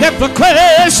 never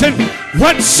question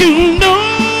what you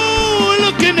know.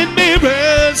 Looking in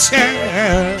mirrors,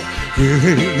 yeah,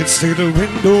 instead of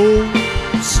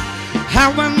windows, I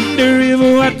wonder if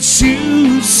what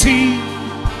you see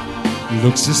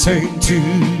looks the same to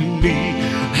me.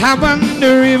 I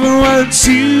wonder if what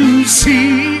you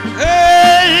see,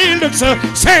 hey, looks the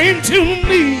same to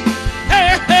me.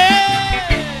 Hey,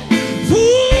 hey,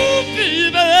 ooh,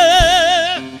 baby,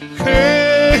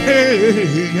 hey,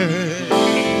 hey.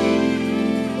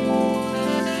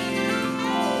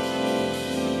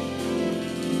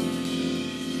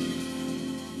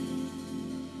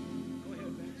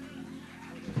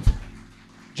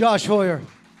 Josh Hoyer.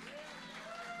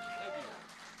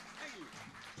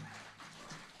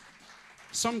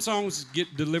 Some songs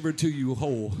get delivered to you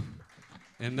whole,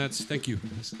 and thank you.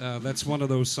 That's one of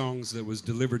those songs that was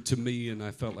delivered to me, and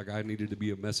I felt like I needed to be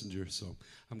a messenger, so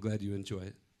I'm glad you enjoy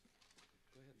it.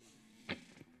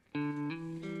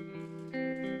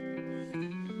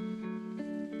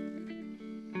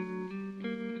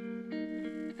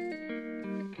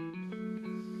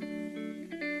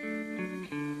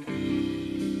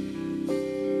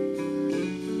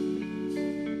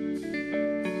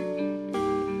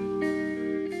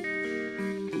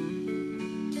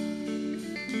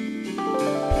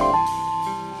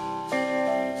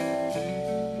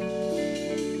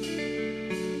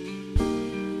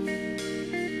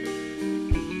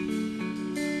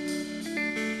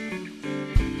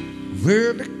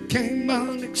 Well, it came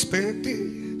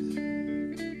unexpected,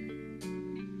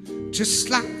 just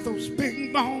like those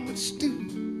big moments do.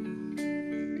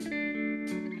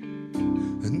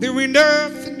 And there ain't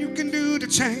nothing you can do to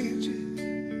change it.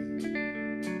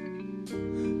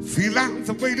 Feel like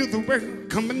the weight of the world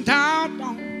coming down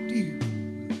on you.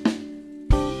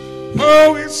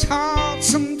 Oh, it's hard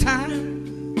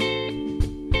sometimes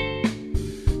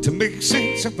to make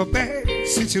sense of a bad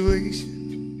situation.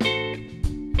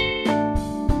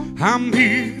 I'm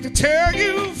here to tell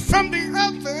you from the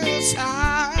other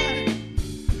side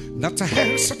not to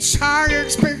have such high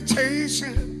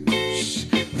expectations.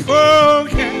 Oh,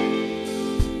 yeah.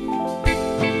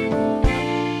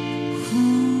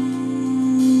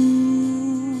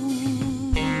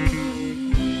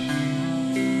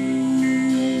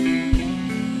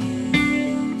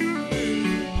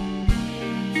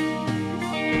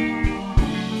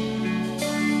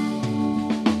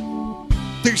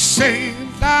 They say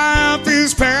life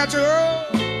is fragile.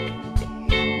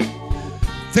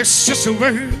 That's just a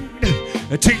word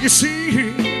until you see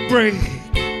it break.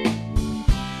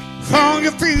 Oh, you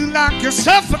feel like you're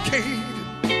suffocating.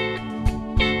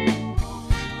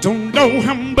 Don't know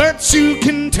how much you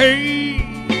can take.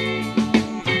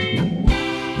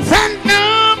 And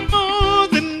now more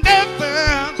than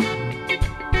ever,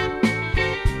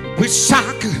 wish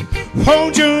I could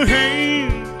hold your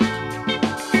hand.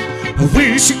 I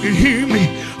wish you could hear me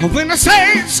when I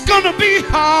say it's gonna be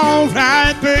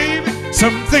alright, baby.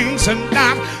 Some things are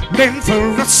not meant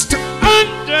for us to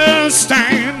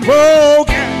understand. Oh,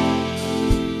 yeah.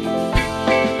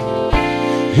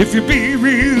 If you be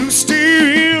real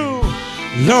still,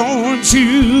 Lord,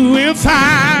 you will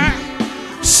find.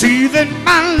 See that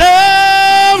my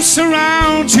love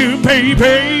surrounds you,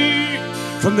 baby,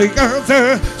 from the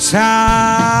other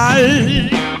side.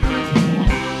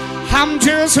 I'm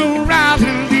just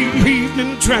riding the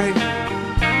evening train.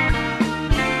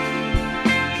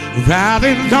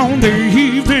 riding on the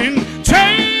evening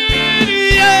train.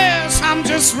 Yes, I'm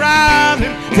just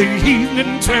riding the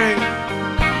evening train.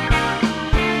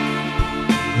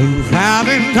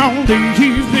 Riding on the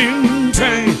evening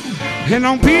train. And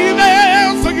I'll be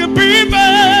there for you, baby.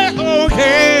 Oh,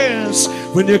 yes,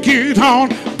 when you get on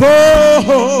board.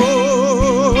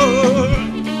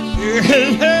 Yeah,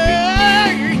 yeah.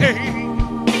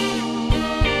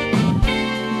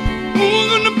 I'm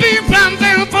gonna be right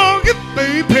there for you,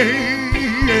 baby.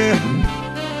 Yeah.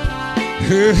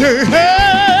 Hey, hey,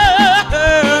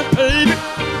 hey, baby.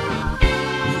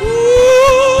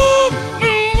 Ooh,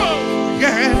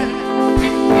 yeah.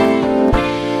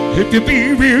 If you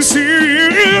be real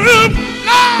serious,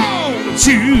 Lord,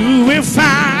 you will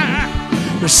find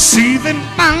receiving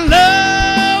my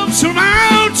love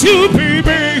surround you,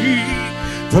 baby,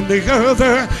 from the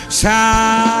other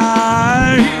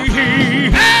side. Hey!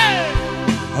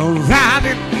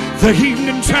 Riding the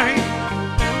evening train.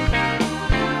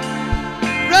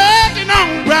 Riding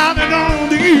on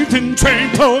the evening train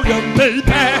for your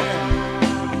baby.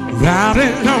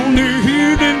 Riding on the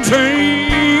evening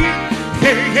train.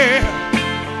 Yeah, yeah.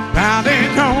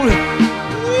 Riding on it.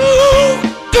 Ooh,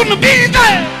 gonna be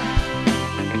there.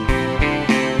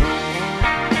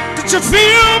 Did you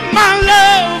feel my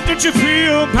love? Did you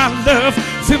feel my love?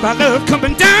 Feel my love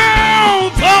coming down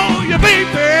for you,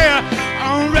 baby.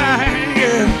 All right,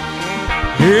 yeah.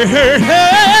 Yeah,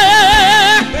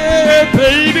 yeah,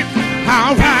 baby.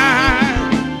 All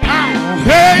right. Oh,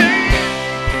 hey.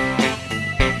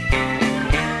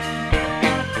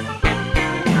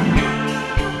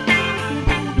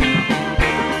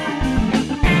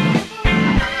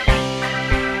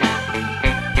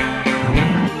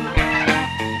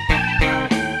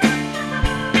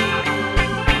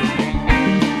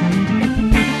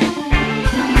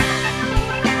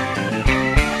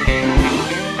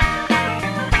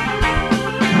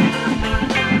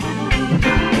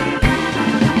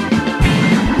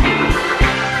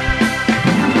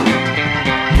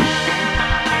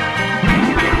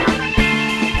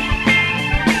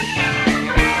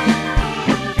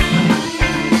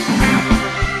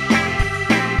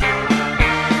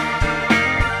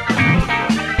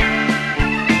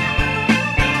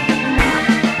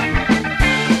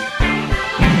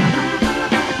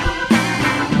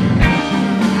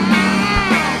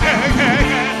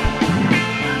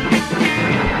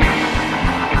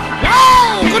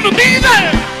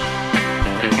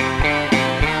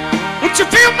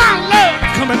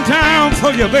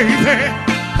 For you, baby.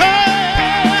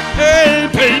 Hey,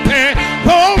 baby.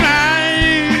 All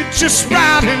right, just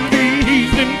riding the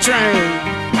evening train.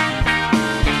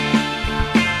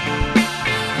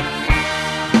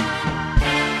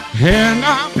 And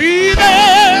I'll be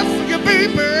there for you,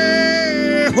 baby.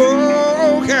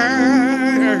 Okay.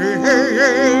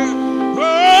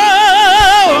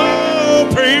 Oh,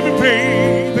 baby,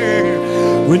 baby.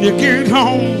 When you get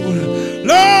home,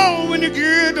 Lord, when you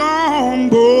get on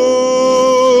board.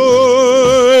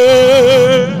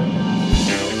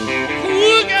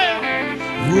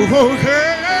 Okay.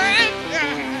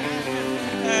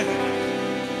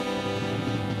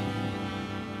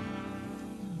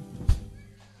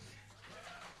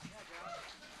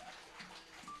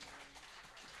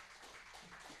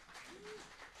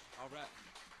 All right.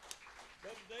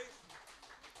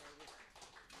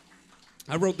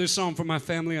 I wrote this song for my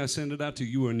family. I send it out to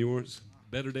you and yours.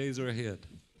 Better days are ahead.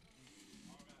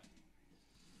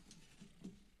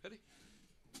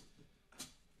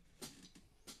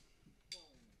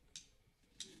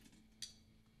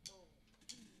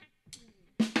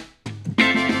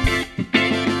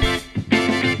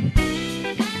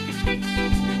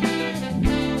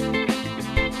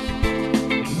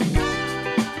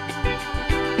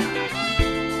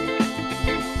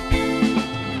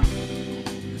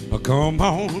 Come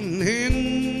on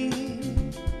in,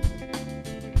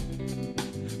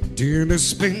 dear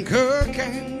Miss Pink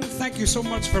again. Thank you so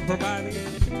much for providing.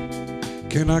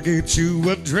 Can I get you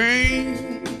a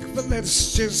drink? But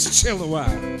let's just chill a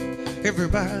while,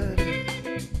 everybody.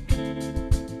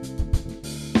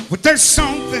 But there's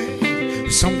something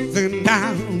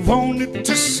I wanted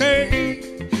to say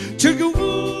to you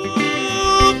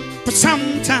for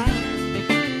some time.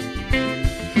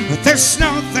 But there's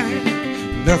nothing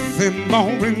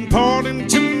more important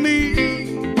to me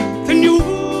than you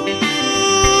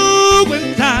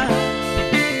and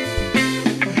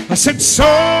I said, so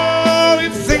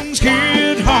if things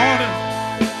get harder,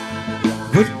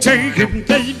 we'll take it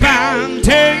day by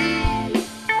day.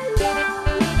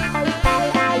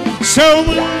 So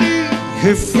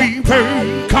if we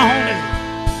work on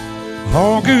it,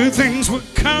 all good things will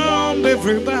come,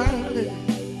 everybody.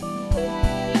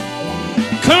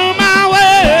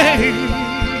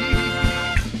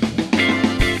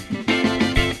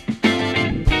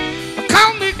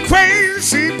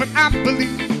 I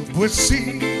believe we'll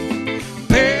see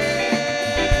better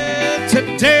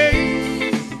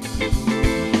days.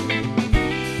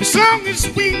 As long as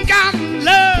we got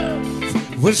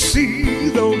love, we'll see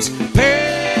those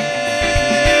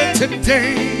better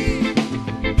days.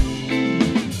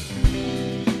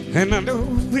 And I know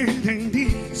it ain't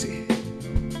easy.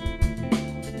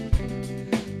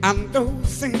 I know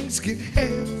things get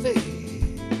heavy,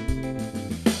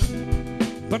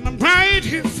 but I'm right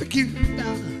here for you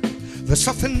now. There's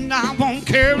something I won't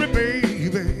carry,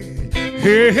 baby.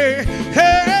 Hey, hey,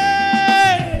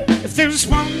 hey. If there's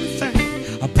one thing,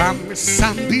 I promise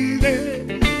I'll be there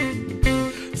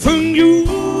for you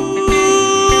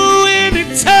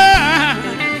anytime.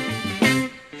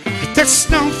 There's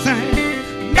nothing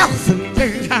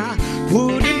that I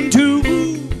wouldn't do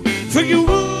for you.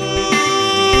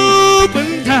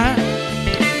 And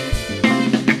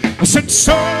I said,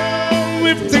 so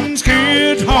if things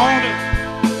get harder,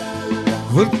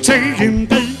 we'll take him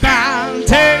day by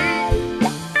day.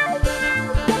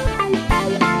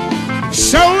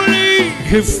 Surely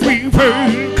if we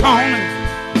work on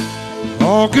it,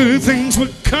 all good things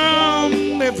would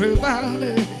come,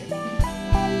 everybody.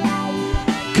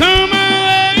 Come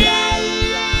away,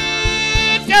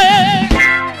 yeah.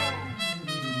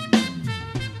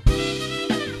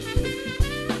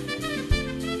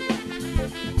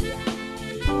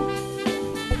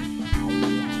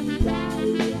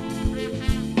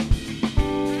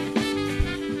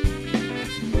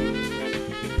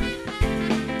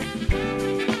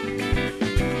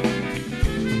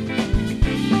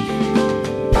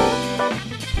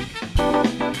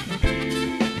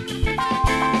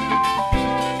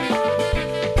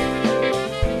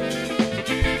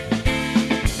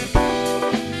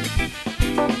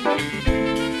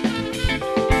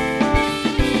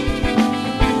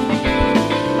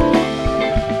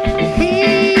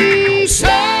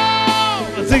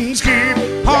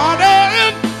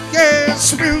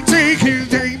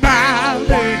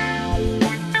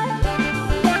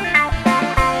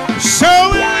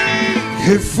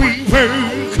 If we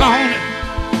work on it,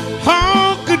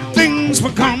 all good things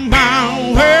will come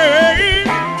my way.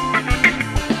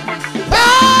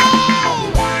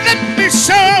 Oh, let me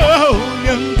show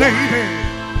you, baby,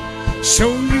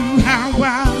 show you how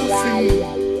I feel.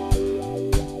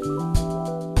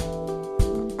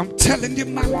 I'm telling you,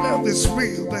 my love is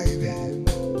real, baby.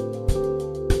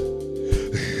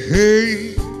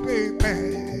 Hey, baby.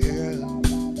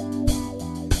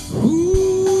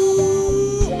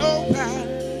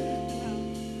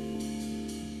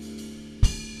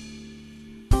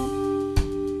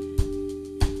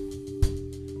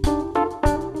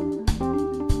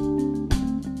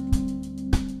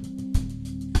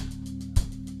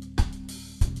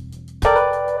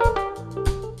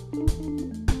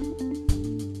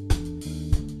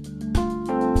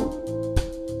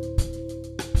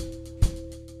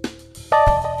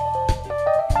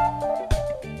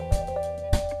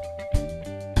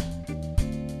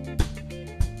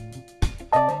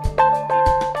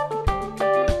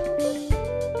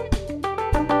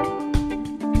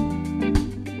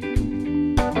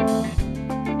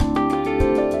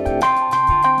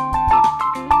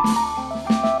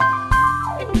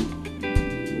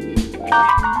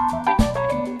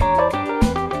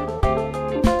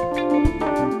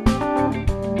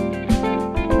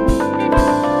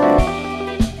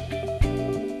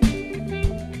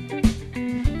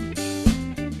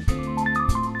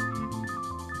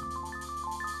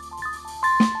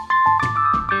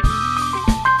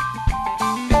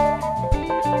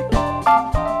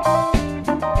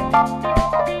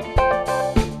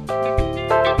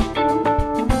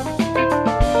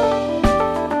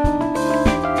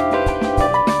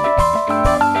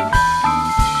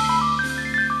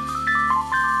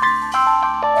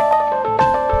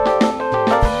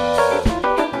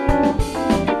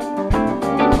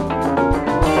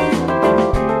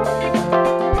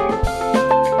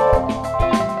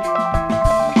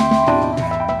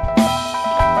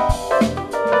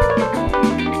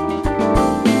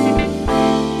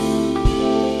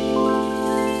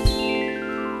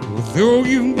 Though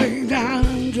you lay down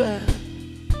and drive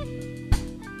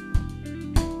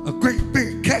a great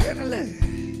big Cadillac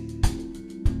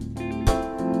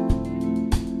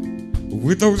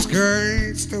with those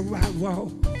gangster white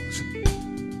walls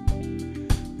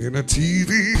and a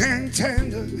TV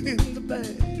antenna in the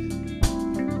back,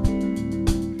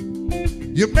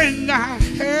 you may not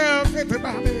have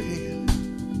everybody.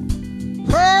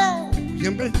 Oh,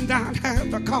 you may not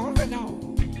have the calling on.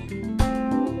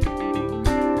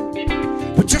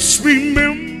 But just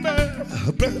remember,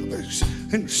 brothers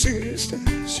and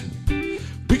sisters,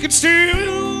 we can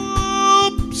still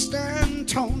stand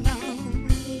tall now.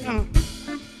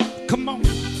 Come on.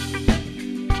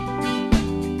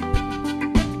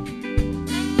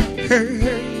 Hey,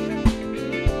 hey.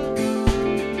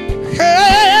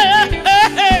 Hey,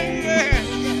 hey, hey.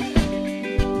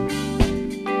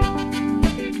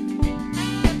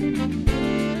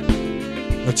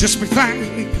 Just be thankful,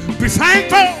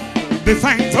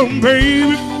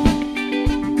 baby.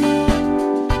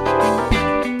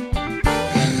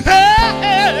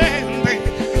 Hey, baby.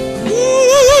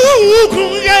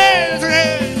 Ooh, yes,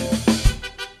 yes.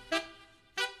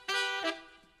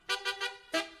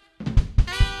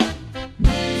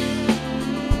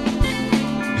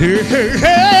 Hey, hey,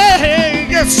 hey,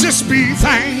 yes, just be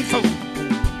thankful.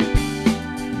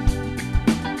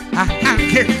 I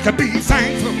get to be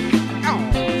thankful.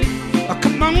 Oh,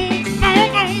 come on,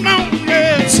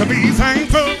 yes, be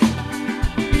thankful.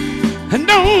 I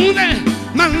know that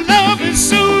my love is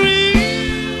so real,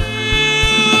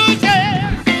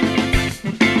 yeah.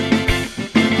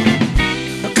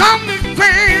 Call me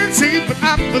crazy, but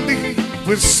I believe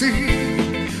we'll see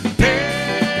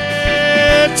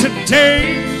better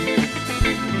today.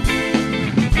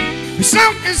 As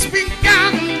long as we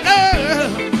got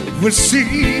love, we'll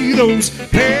see those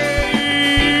days.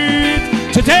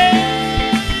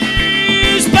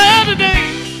 Today's better days.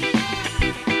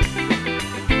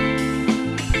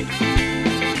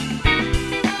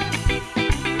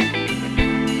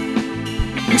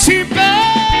 We see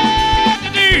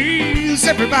better days,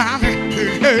 everybody.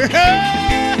 Hey, hey,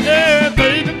 hey,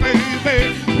 baby,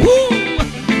 baby. Woo.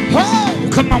 Oh,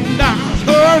 come on down.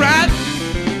 All right.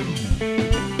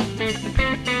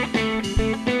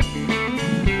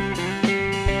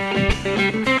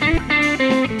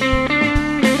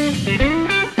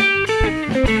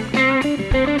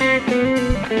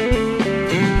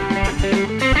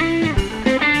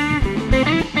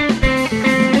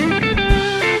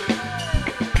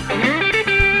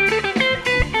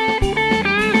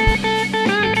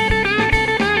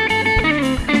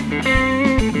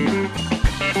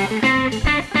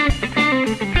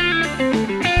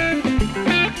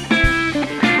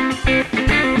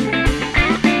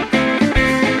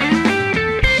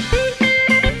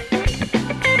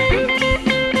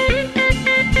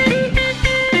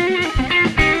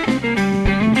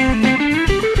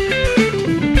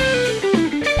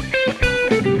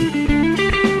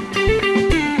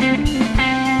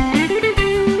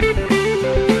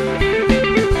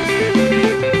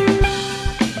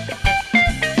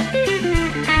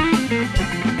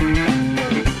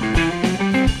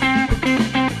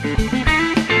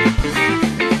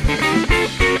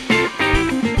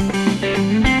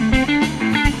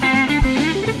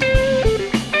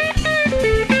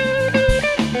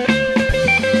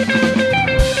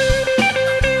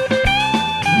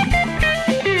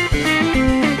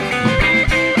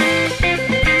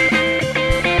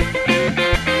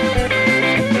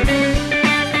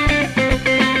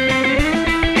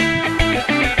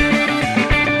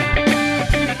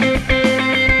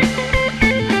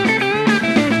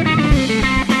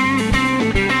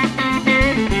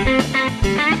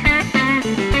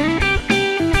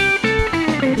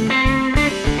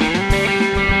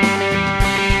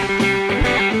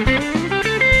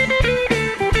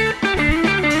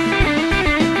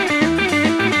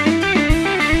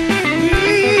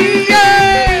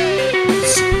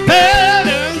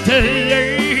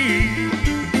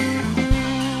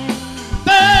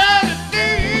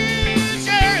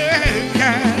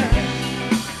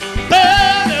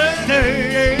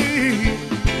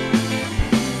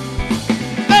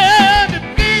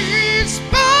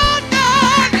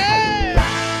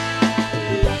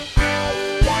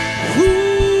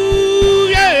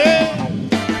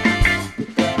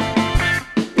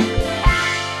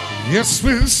 Yes,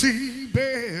 we'll see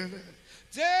better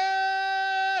days.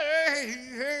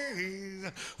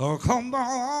 Oh, come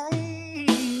on.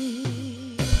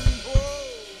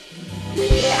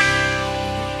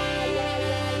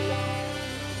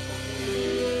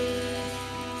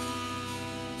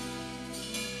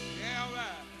 Yeah, all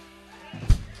right.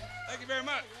 Thank you very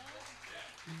much.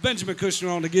 Benjamin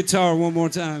Kushner on the guitar one more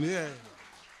time. Yeah.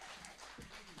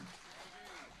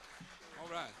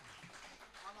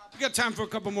 We got time for a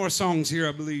couple more songs here,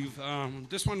 I believe.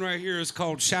 This one right here is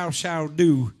called Show Show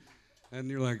Do. And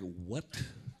you're like, what?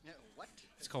 Yeah, what?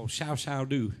 It's called Show Show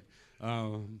Do.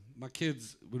 My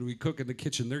kids, when we cook in the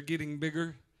kitchen, they're getting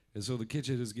bigger, and so the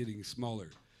kitchen is getting smaller.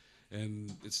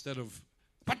 And instead of,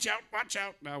 watch out,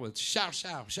 now it's show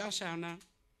now.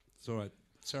 So I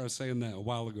started saying that a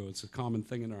while ago. It's a common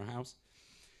thing in our house.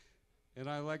 And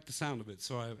I like the sound of it,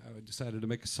 so I decided to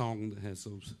make a song that has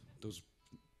those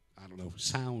I don't know,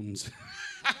 sounds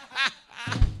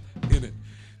in it.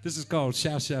 This is called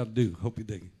Shout Shout Do. Hope you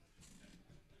dig it.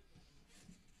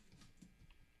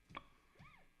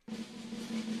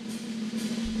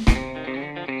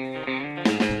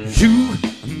 You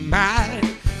might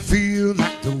feel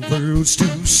like the world's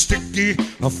too sticky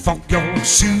for your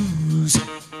shoes,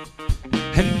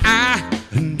 and I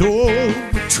know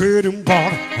treading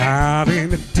water out in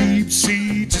the deep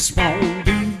sea just won't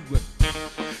do.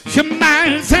 You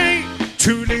might think,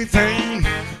 truly think,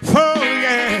 oh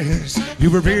yes, you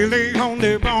were really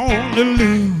only born to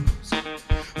lose.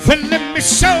 Well, let me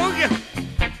show you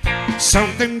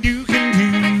something you can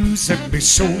use. Let me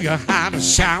show you how to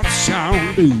shout,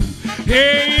 shout, do.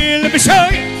 Yeah, let me show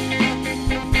you.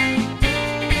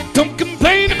 Don't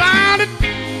complain about it.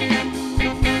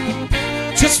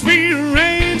 Just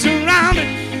rearrange around it.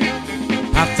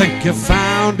 I think you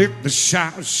found it, the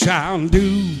shout, shout,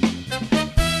 do.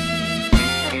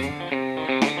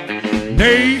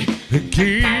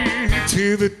 Negativity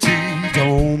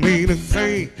don't mean a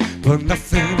thing, but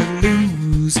nothing to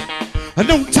lose.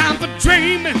 No time for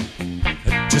dreaming.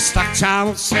 Just like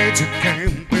Charles said, you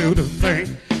can't build a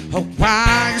thing.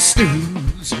 Why you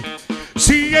snooze?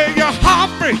 See, your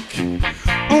heartbreak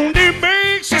only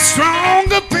makes you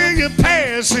stronger when you're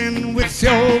passing with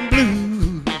your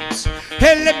blues.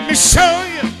 Hey, let me show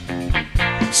you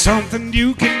something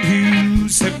you can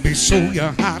use. Let me show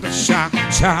you how to shout,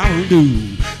 shout, do.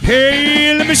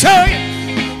 Hey, let me show you.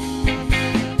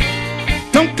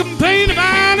 Don't complain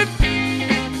about it.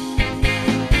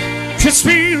 Just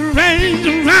rearrange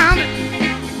around it.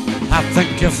 I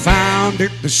think you found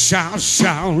it, the shout,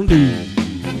 shout, do.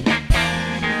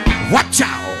 Watch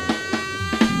out.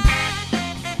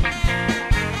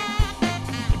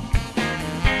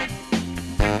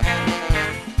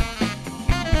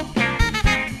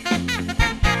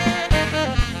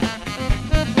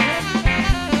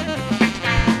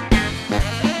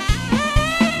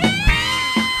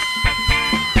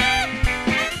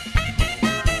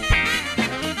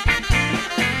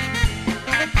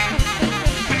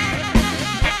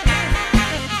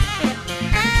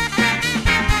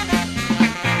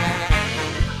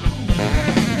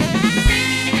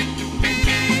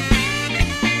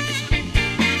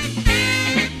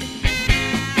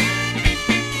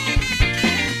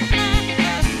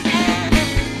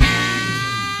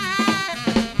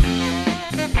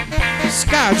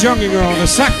 Junginger on the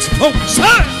saxophone.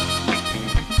 Son!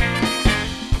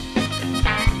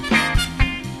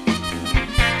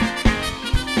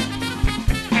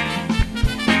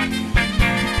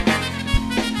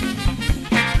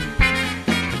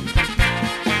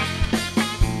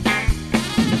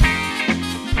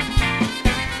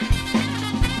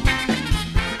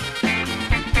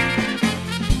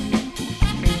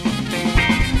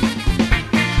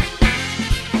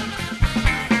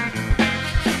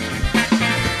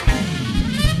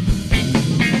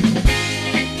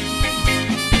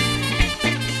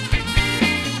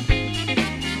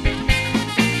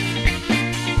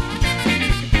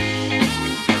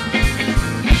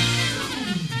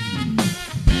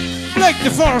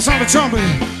 Force on the trumpet,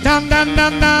 down, down,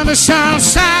 down, down, the shout,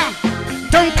 shout.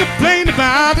 Don't complain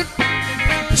about it.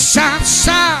 Shout,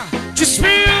 shout, just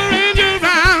rearrange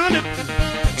around it.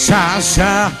 Shout,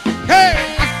 shout, hey,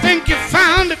 I think you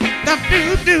found it. Now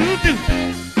do, do, do.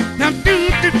 Now do,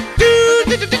 do, do,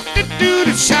 do, do, do, do,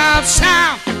 do. Shout,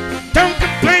 shout, don't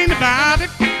complain about it.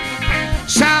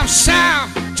 Shout, shout,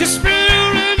 just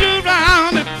rearrange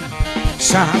around it.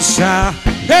 Shout, shout,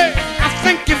 hey, I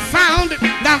think you found it.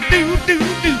 Now do, do,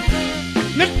 do.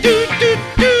 Now do, do,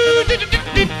 do, do, do,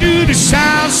 do, do, do.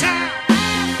 Shout, shout.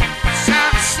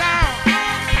 Shout, shout.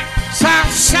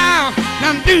 Shout, shout.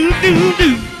 Now do, do,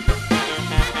 do.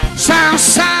 Shout,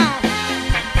 shout.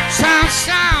 Shout,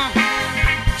 shout.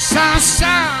 Shout,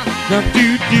 shout. Now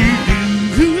do, do,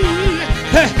 do.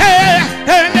 Hey, hey,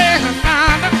 hey, hey,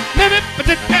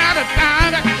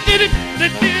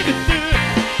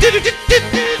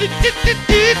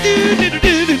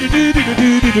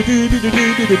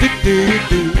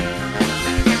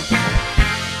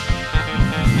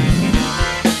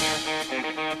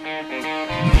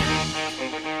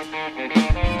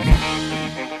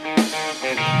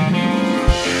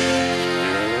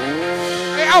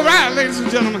 all right, ladies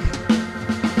and gentlemen.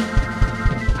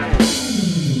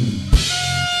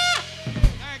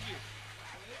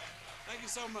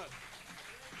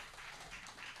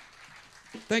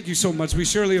 Thank you so much. We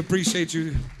surely appreciate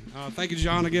you. Thank you,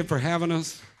 John, again for having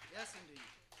us. Yes, indeed.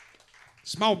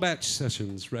 Small batch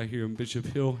sessions right here in Bishop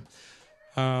Hill.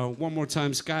 One more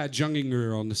time, Sky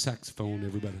Junginger on the saxophone,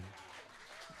 everybody.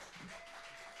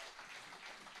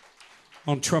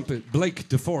 On trumpet, Blake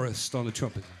DeForest on the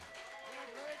trumpet.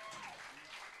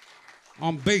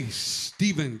 On bass,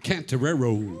 Stephen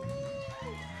Cantarero.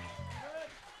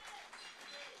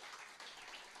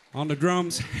 On the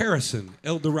drums, Harrison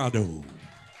Eldorado.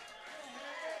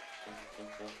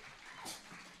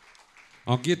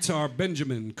 On guitar,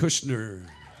 Benjamin Kushner.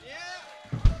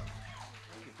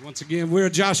 Once again, we're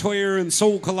Josh Hoyer and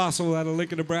Soul Colossal out of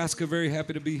Lincoln, Nebraska. Very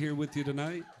happy to be here with you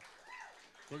tonight.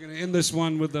 We're going to end this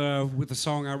one with a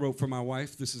song I wrote for my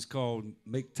wife. This is called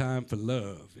Make Time for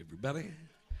Love, everybody.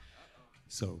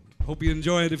 So, hope you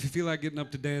enjoy it. If you feel like getting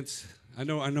up to dance, I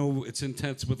know it's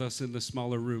intense with us in the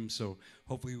smaller room, so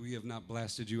hopefully we have not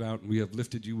blasted you out and we have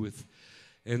lifted you with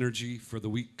energy for the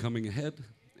week coming ahead.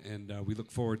 And we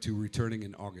look forward to returning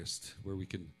in August where we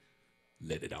can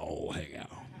let it all hang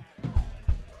out.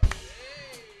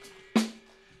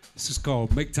 This is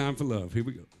called Make Time for Love. Here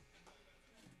we go.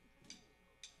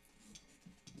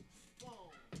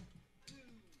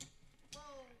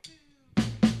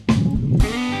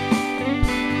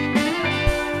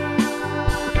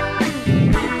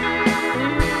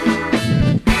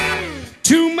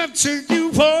 Too much of you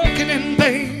walking in,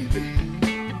 baby,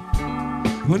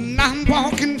 when I'm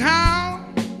walking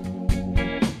down.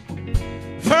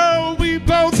 Oh, we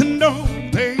both know,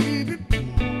 baby,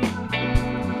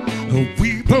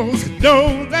 we both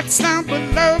know that's not what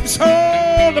love's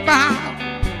all about.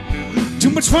 Too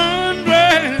much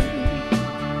wondering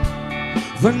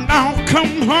when I'll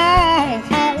come home.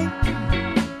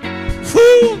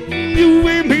 Ooh, you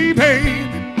and me, baby.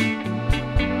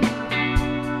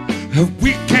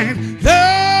 We can't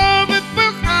love it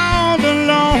for all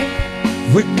alone.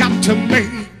 We got to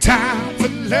make time for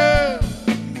love.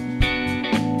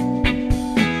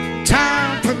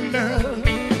 Time for love.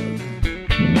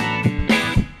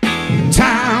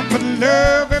 Time for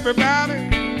love, everybody.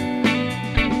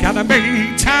 Gotta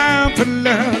make time for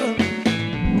love.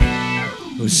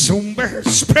 So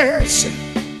much pressure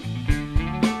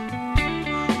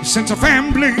since our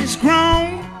family's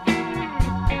grown.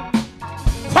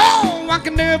 Oh, I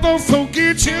can never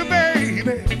forget you,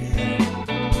 baby,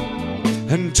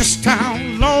 and just how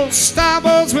lost I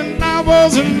was when I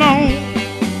was alone.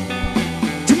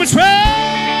 Too much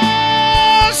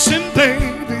rushing,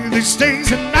 baby, these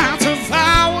days and nights of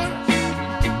hours.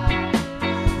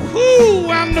 Ooh,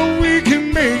 I know we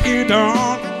can make it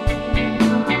on,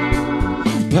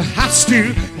 but I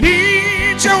still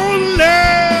need your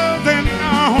love, and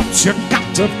you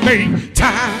got to make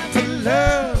time for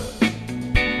love.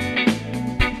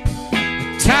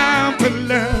 Time for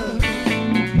love.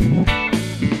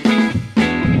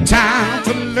 Time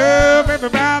for love,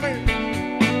 everybody.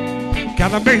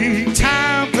 Gotta make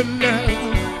time for love.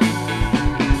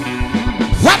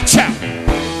 Watch out.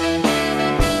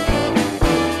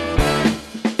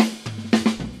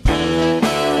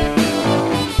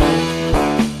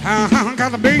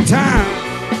 Gotta make time.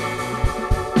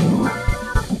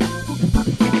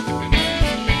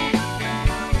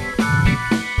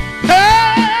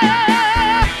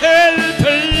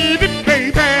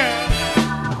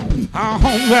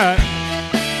 Right.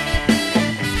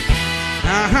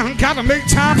 I gotta make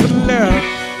time for love.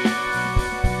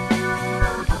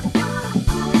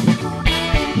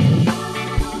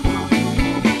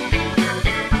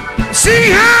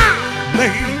 See how I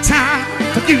make time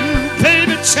for you,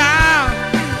 baby child.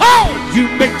 Oh, you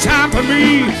make time for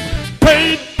me,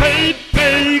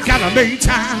 baby. Gotta make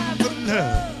time for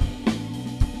love.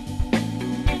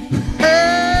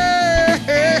 Hey,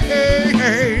 hey, hey,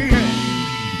 hey.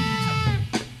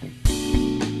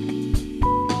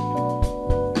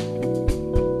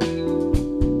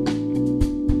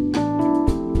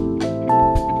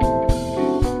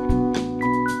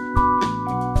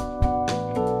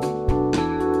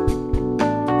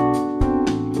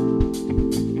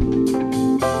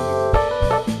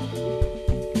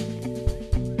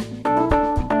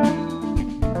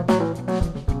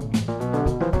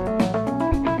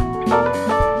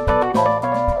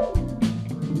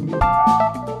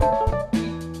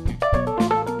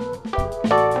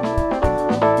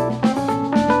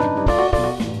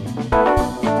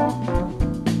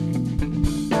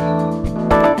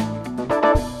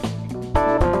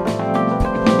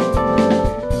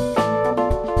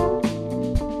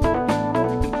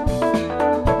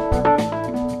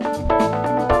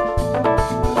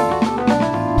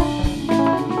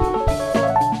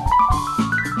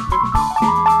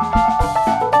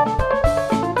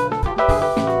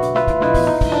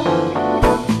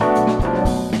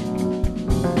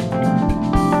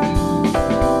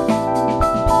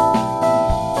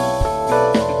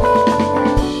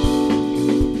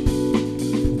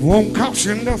 Won't cost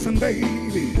you nothing, baby.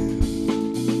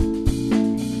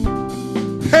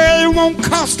 Hey, it won't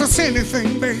cost us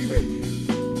anything, baby.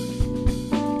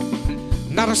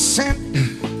 got a cent.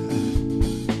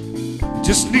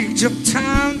 Just need your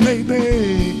time,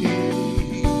 baby.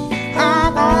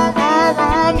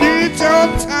 I need your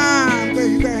time,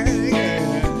 baby.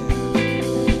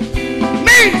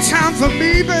 Make time for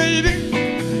me, baby.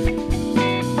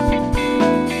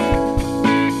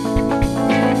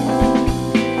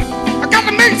 I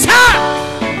gotta make time.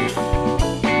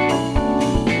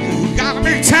 You gotta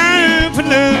make time for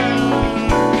love.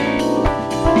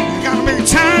 You gotta make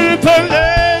time for love.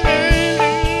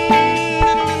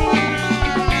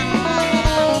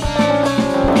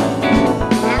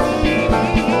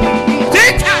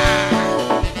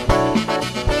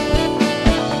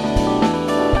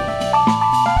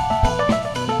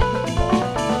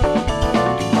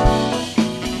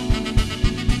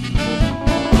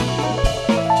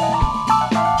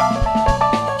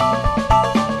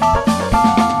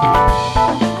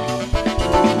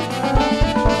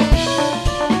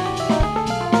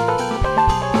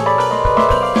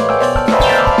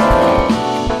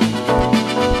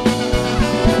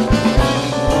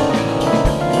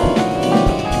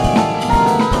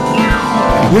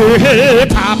 Hey,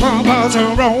 Papa was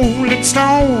a rolling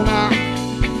stone.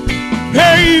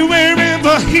 Hey,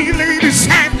 wherever he laid his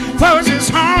hat was his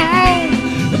home.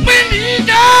 When he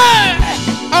died,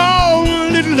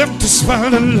 all it left us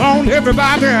well alone.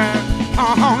 Everybody,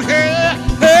 hey,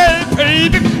 hey,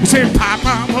 baby. He said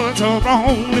Papa was a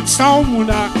rolling stone.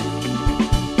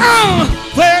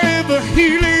 Wherever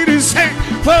he laid his hat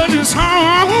was his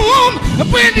home.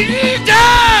 When he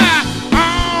died,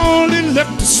 all it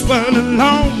left us well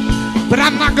alone. But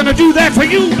I'm not gonna do that for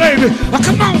you, baby.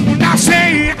 Come on, now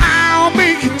say I'll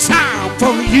make time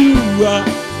for you.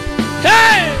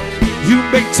 Hey, you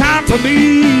make time for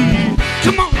me.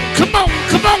 Come on, come on,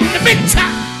 come on, to make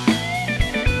time.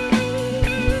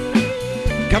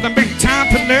 Gotta make time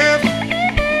for love.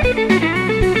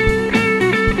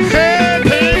 Hey,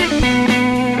 baby.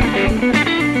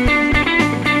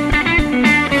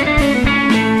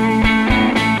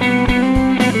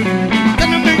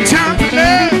 Gotta make time for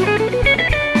love.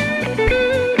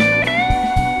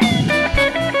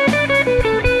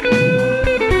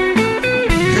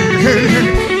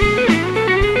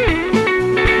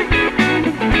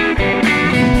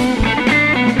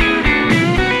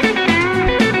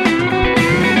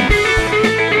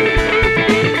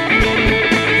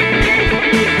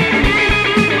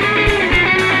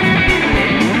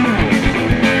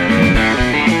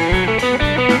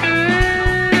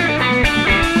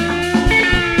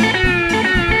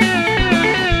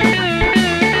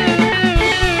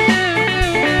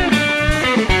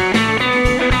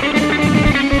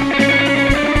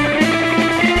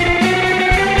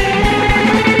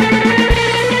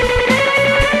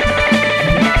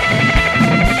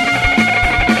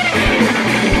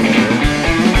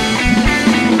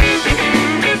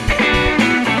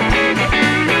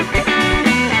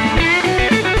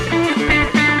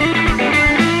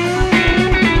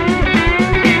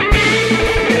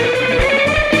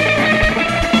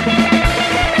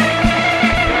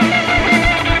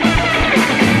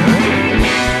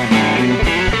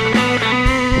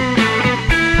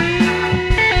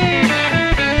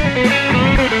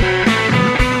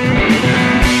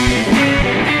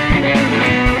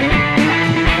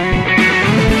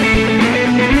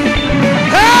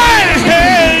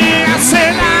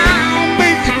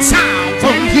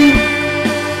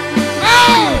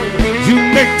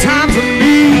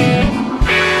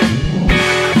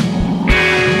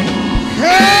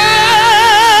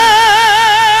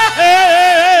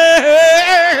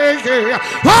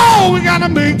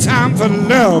 Time for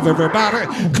love, everybody.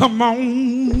 Come on.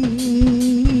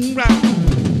 Right.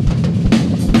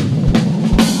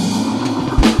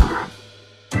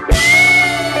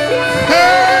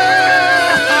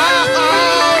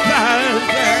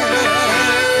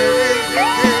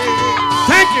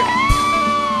 Thank you.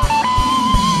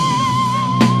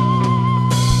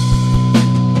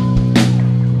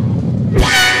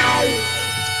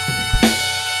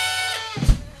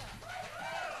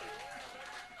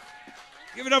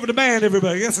 Give it up for the band,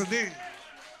 everybody. Yes, indeed.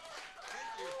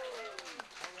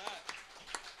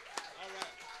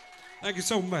 Thank you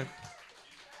so much.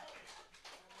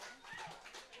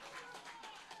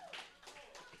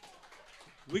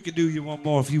 We could do you one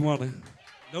more if you want to.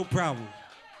 No problem.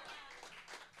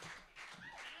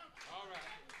 All right.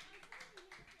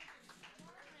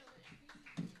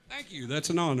 Thank you. That's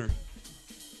an honor.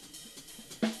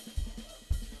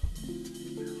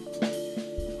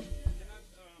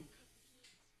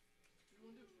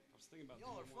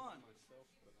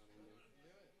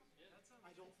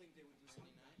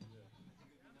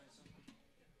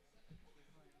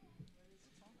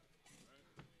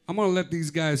 I'm going to let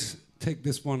these guys take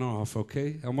this one off,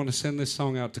 okay? I want to send this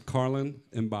song out to Carlin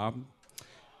and Bob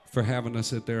for having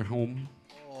us at their home.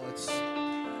 Oh, it's...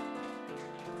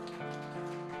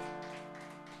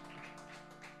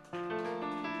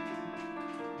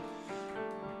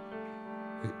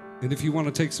 And if you want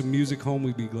to take some music home,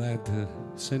 we'd be glad to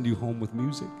send you home with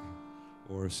music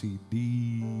or a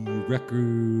CD,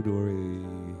 record, or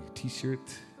a t-shirt.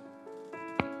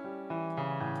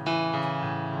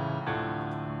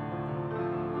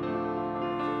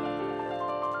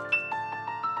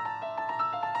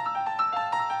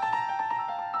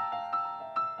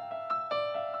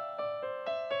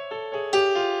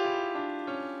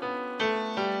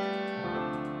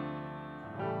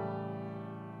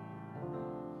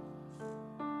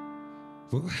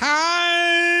 Well,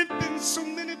 I've been so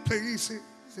many places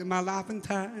in my life and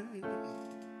time.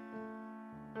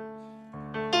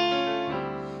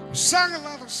 I sang a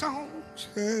lot of songs,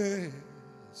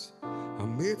 yes. I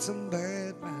made some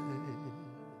bad rhymes.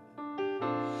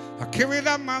 I carried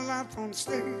out my life on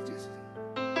stages.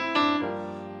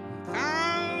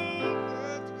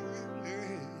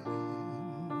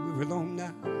 We're alone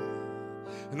now,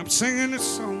 and I'm singing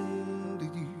this song to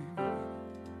you.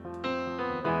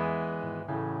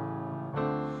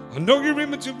 I know your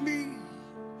image of me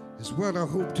is what I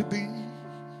hope to be.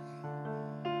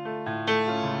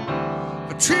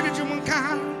 I treated you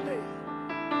unkindly.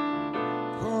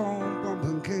 Oh,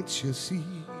 woman, can't you see?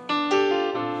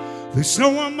 There's no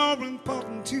one more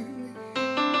important to me.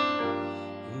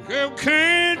 Girl,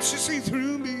 can't you see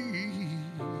through me?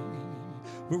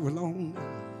 We're alone now.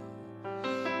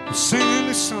 I'm singing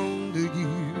this song to you.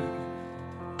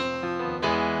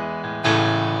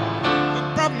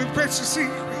 The problem is precious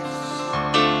secret.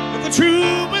 The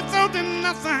truth without them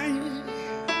nothing.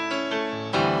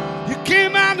 You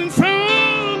came out in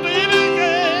front, baby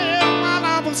girl, while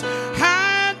I was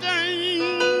hiding.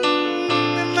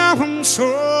 And now I'm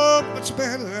so much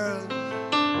better.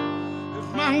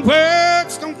 If my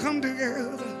words don't come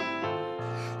together,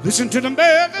 listen to the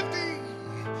melody,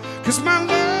 'cause my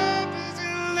love is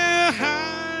in there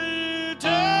hiding.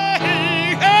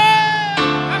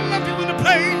 I love you in a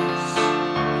place,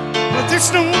 but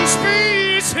there's no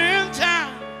space in time.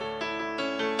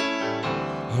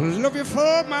 I love you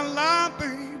for my life,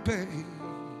 baby.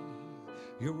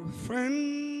 You're a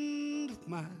friend of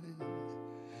mine.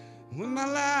 When my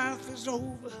life is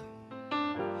over,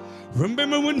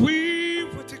 remember when we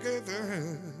were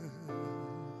together.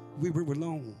 We were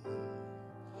alone.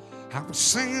 I was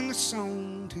singing this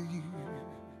song to you.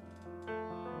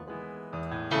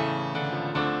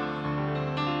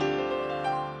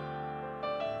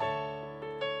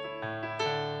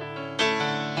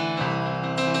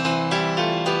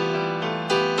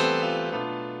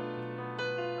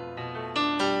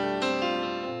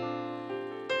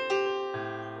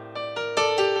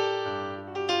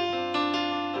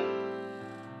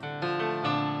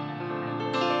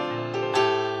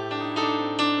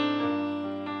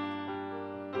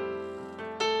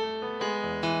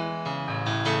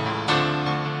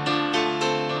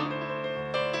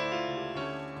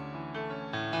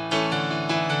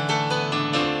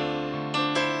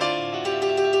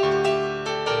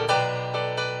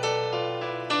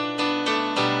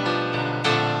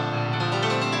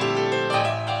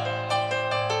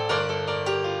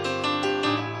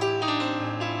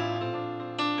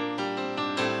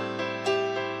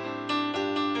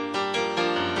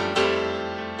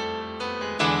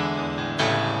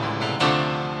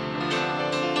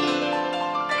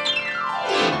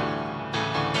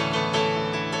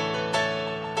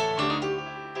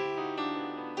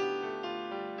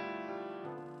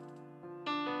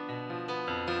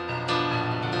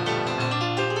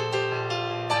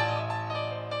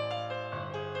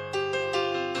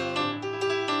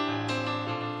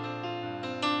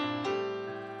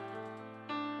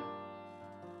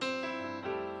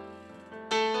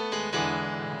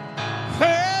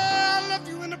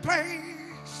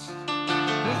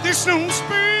 There's no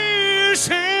space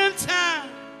and time.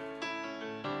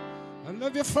 I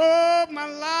love you for my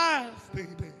life,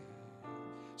 baby.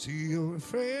 See, you're a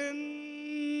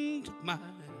friend of mine.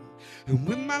 And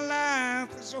when my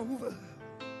life is over,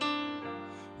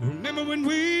 remember when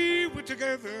we were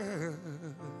together.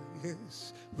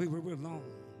 Yes, we were alone,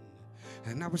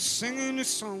 and I was singing a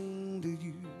song to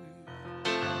you.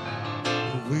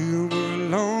 We were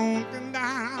alone, and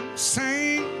I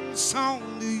sang a song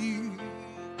to you.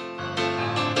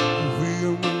 We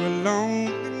were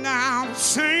alone, and I was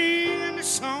singing a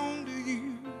song to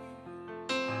you.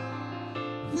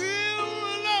 We were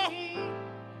alone,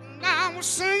 and I was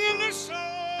singing a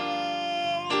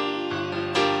song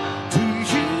to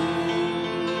you.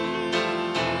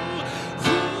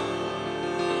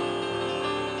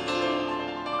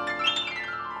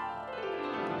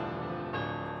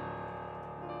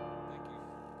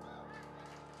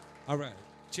 All right.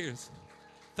 Cheers.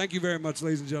 Thank you very much,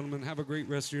 ladies and gentlemen. Have a great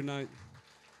rest of your night.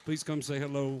 Please come say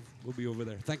hello. We'll be over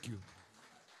there. Thank you.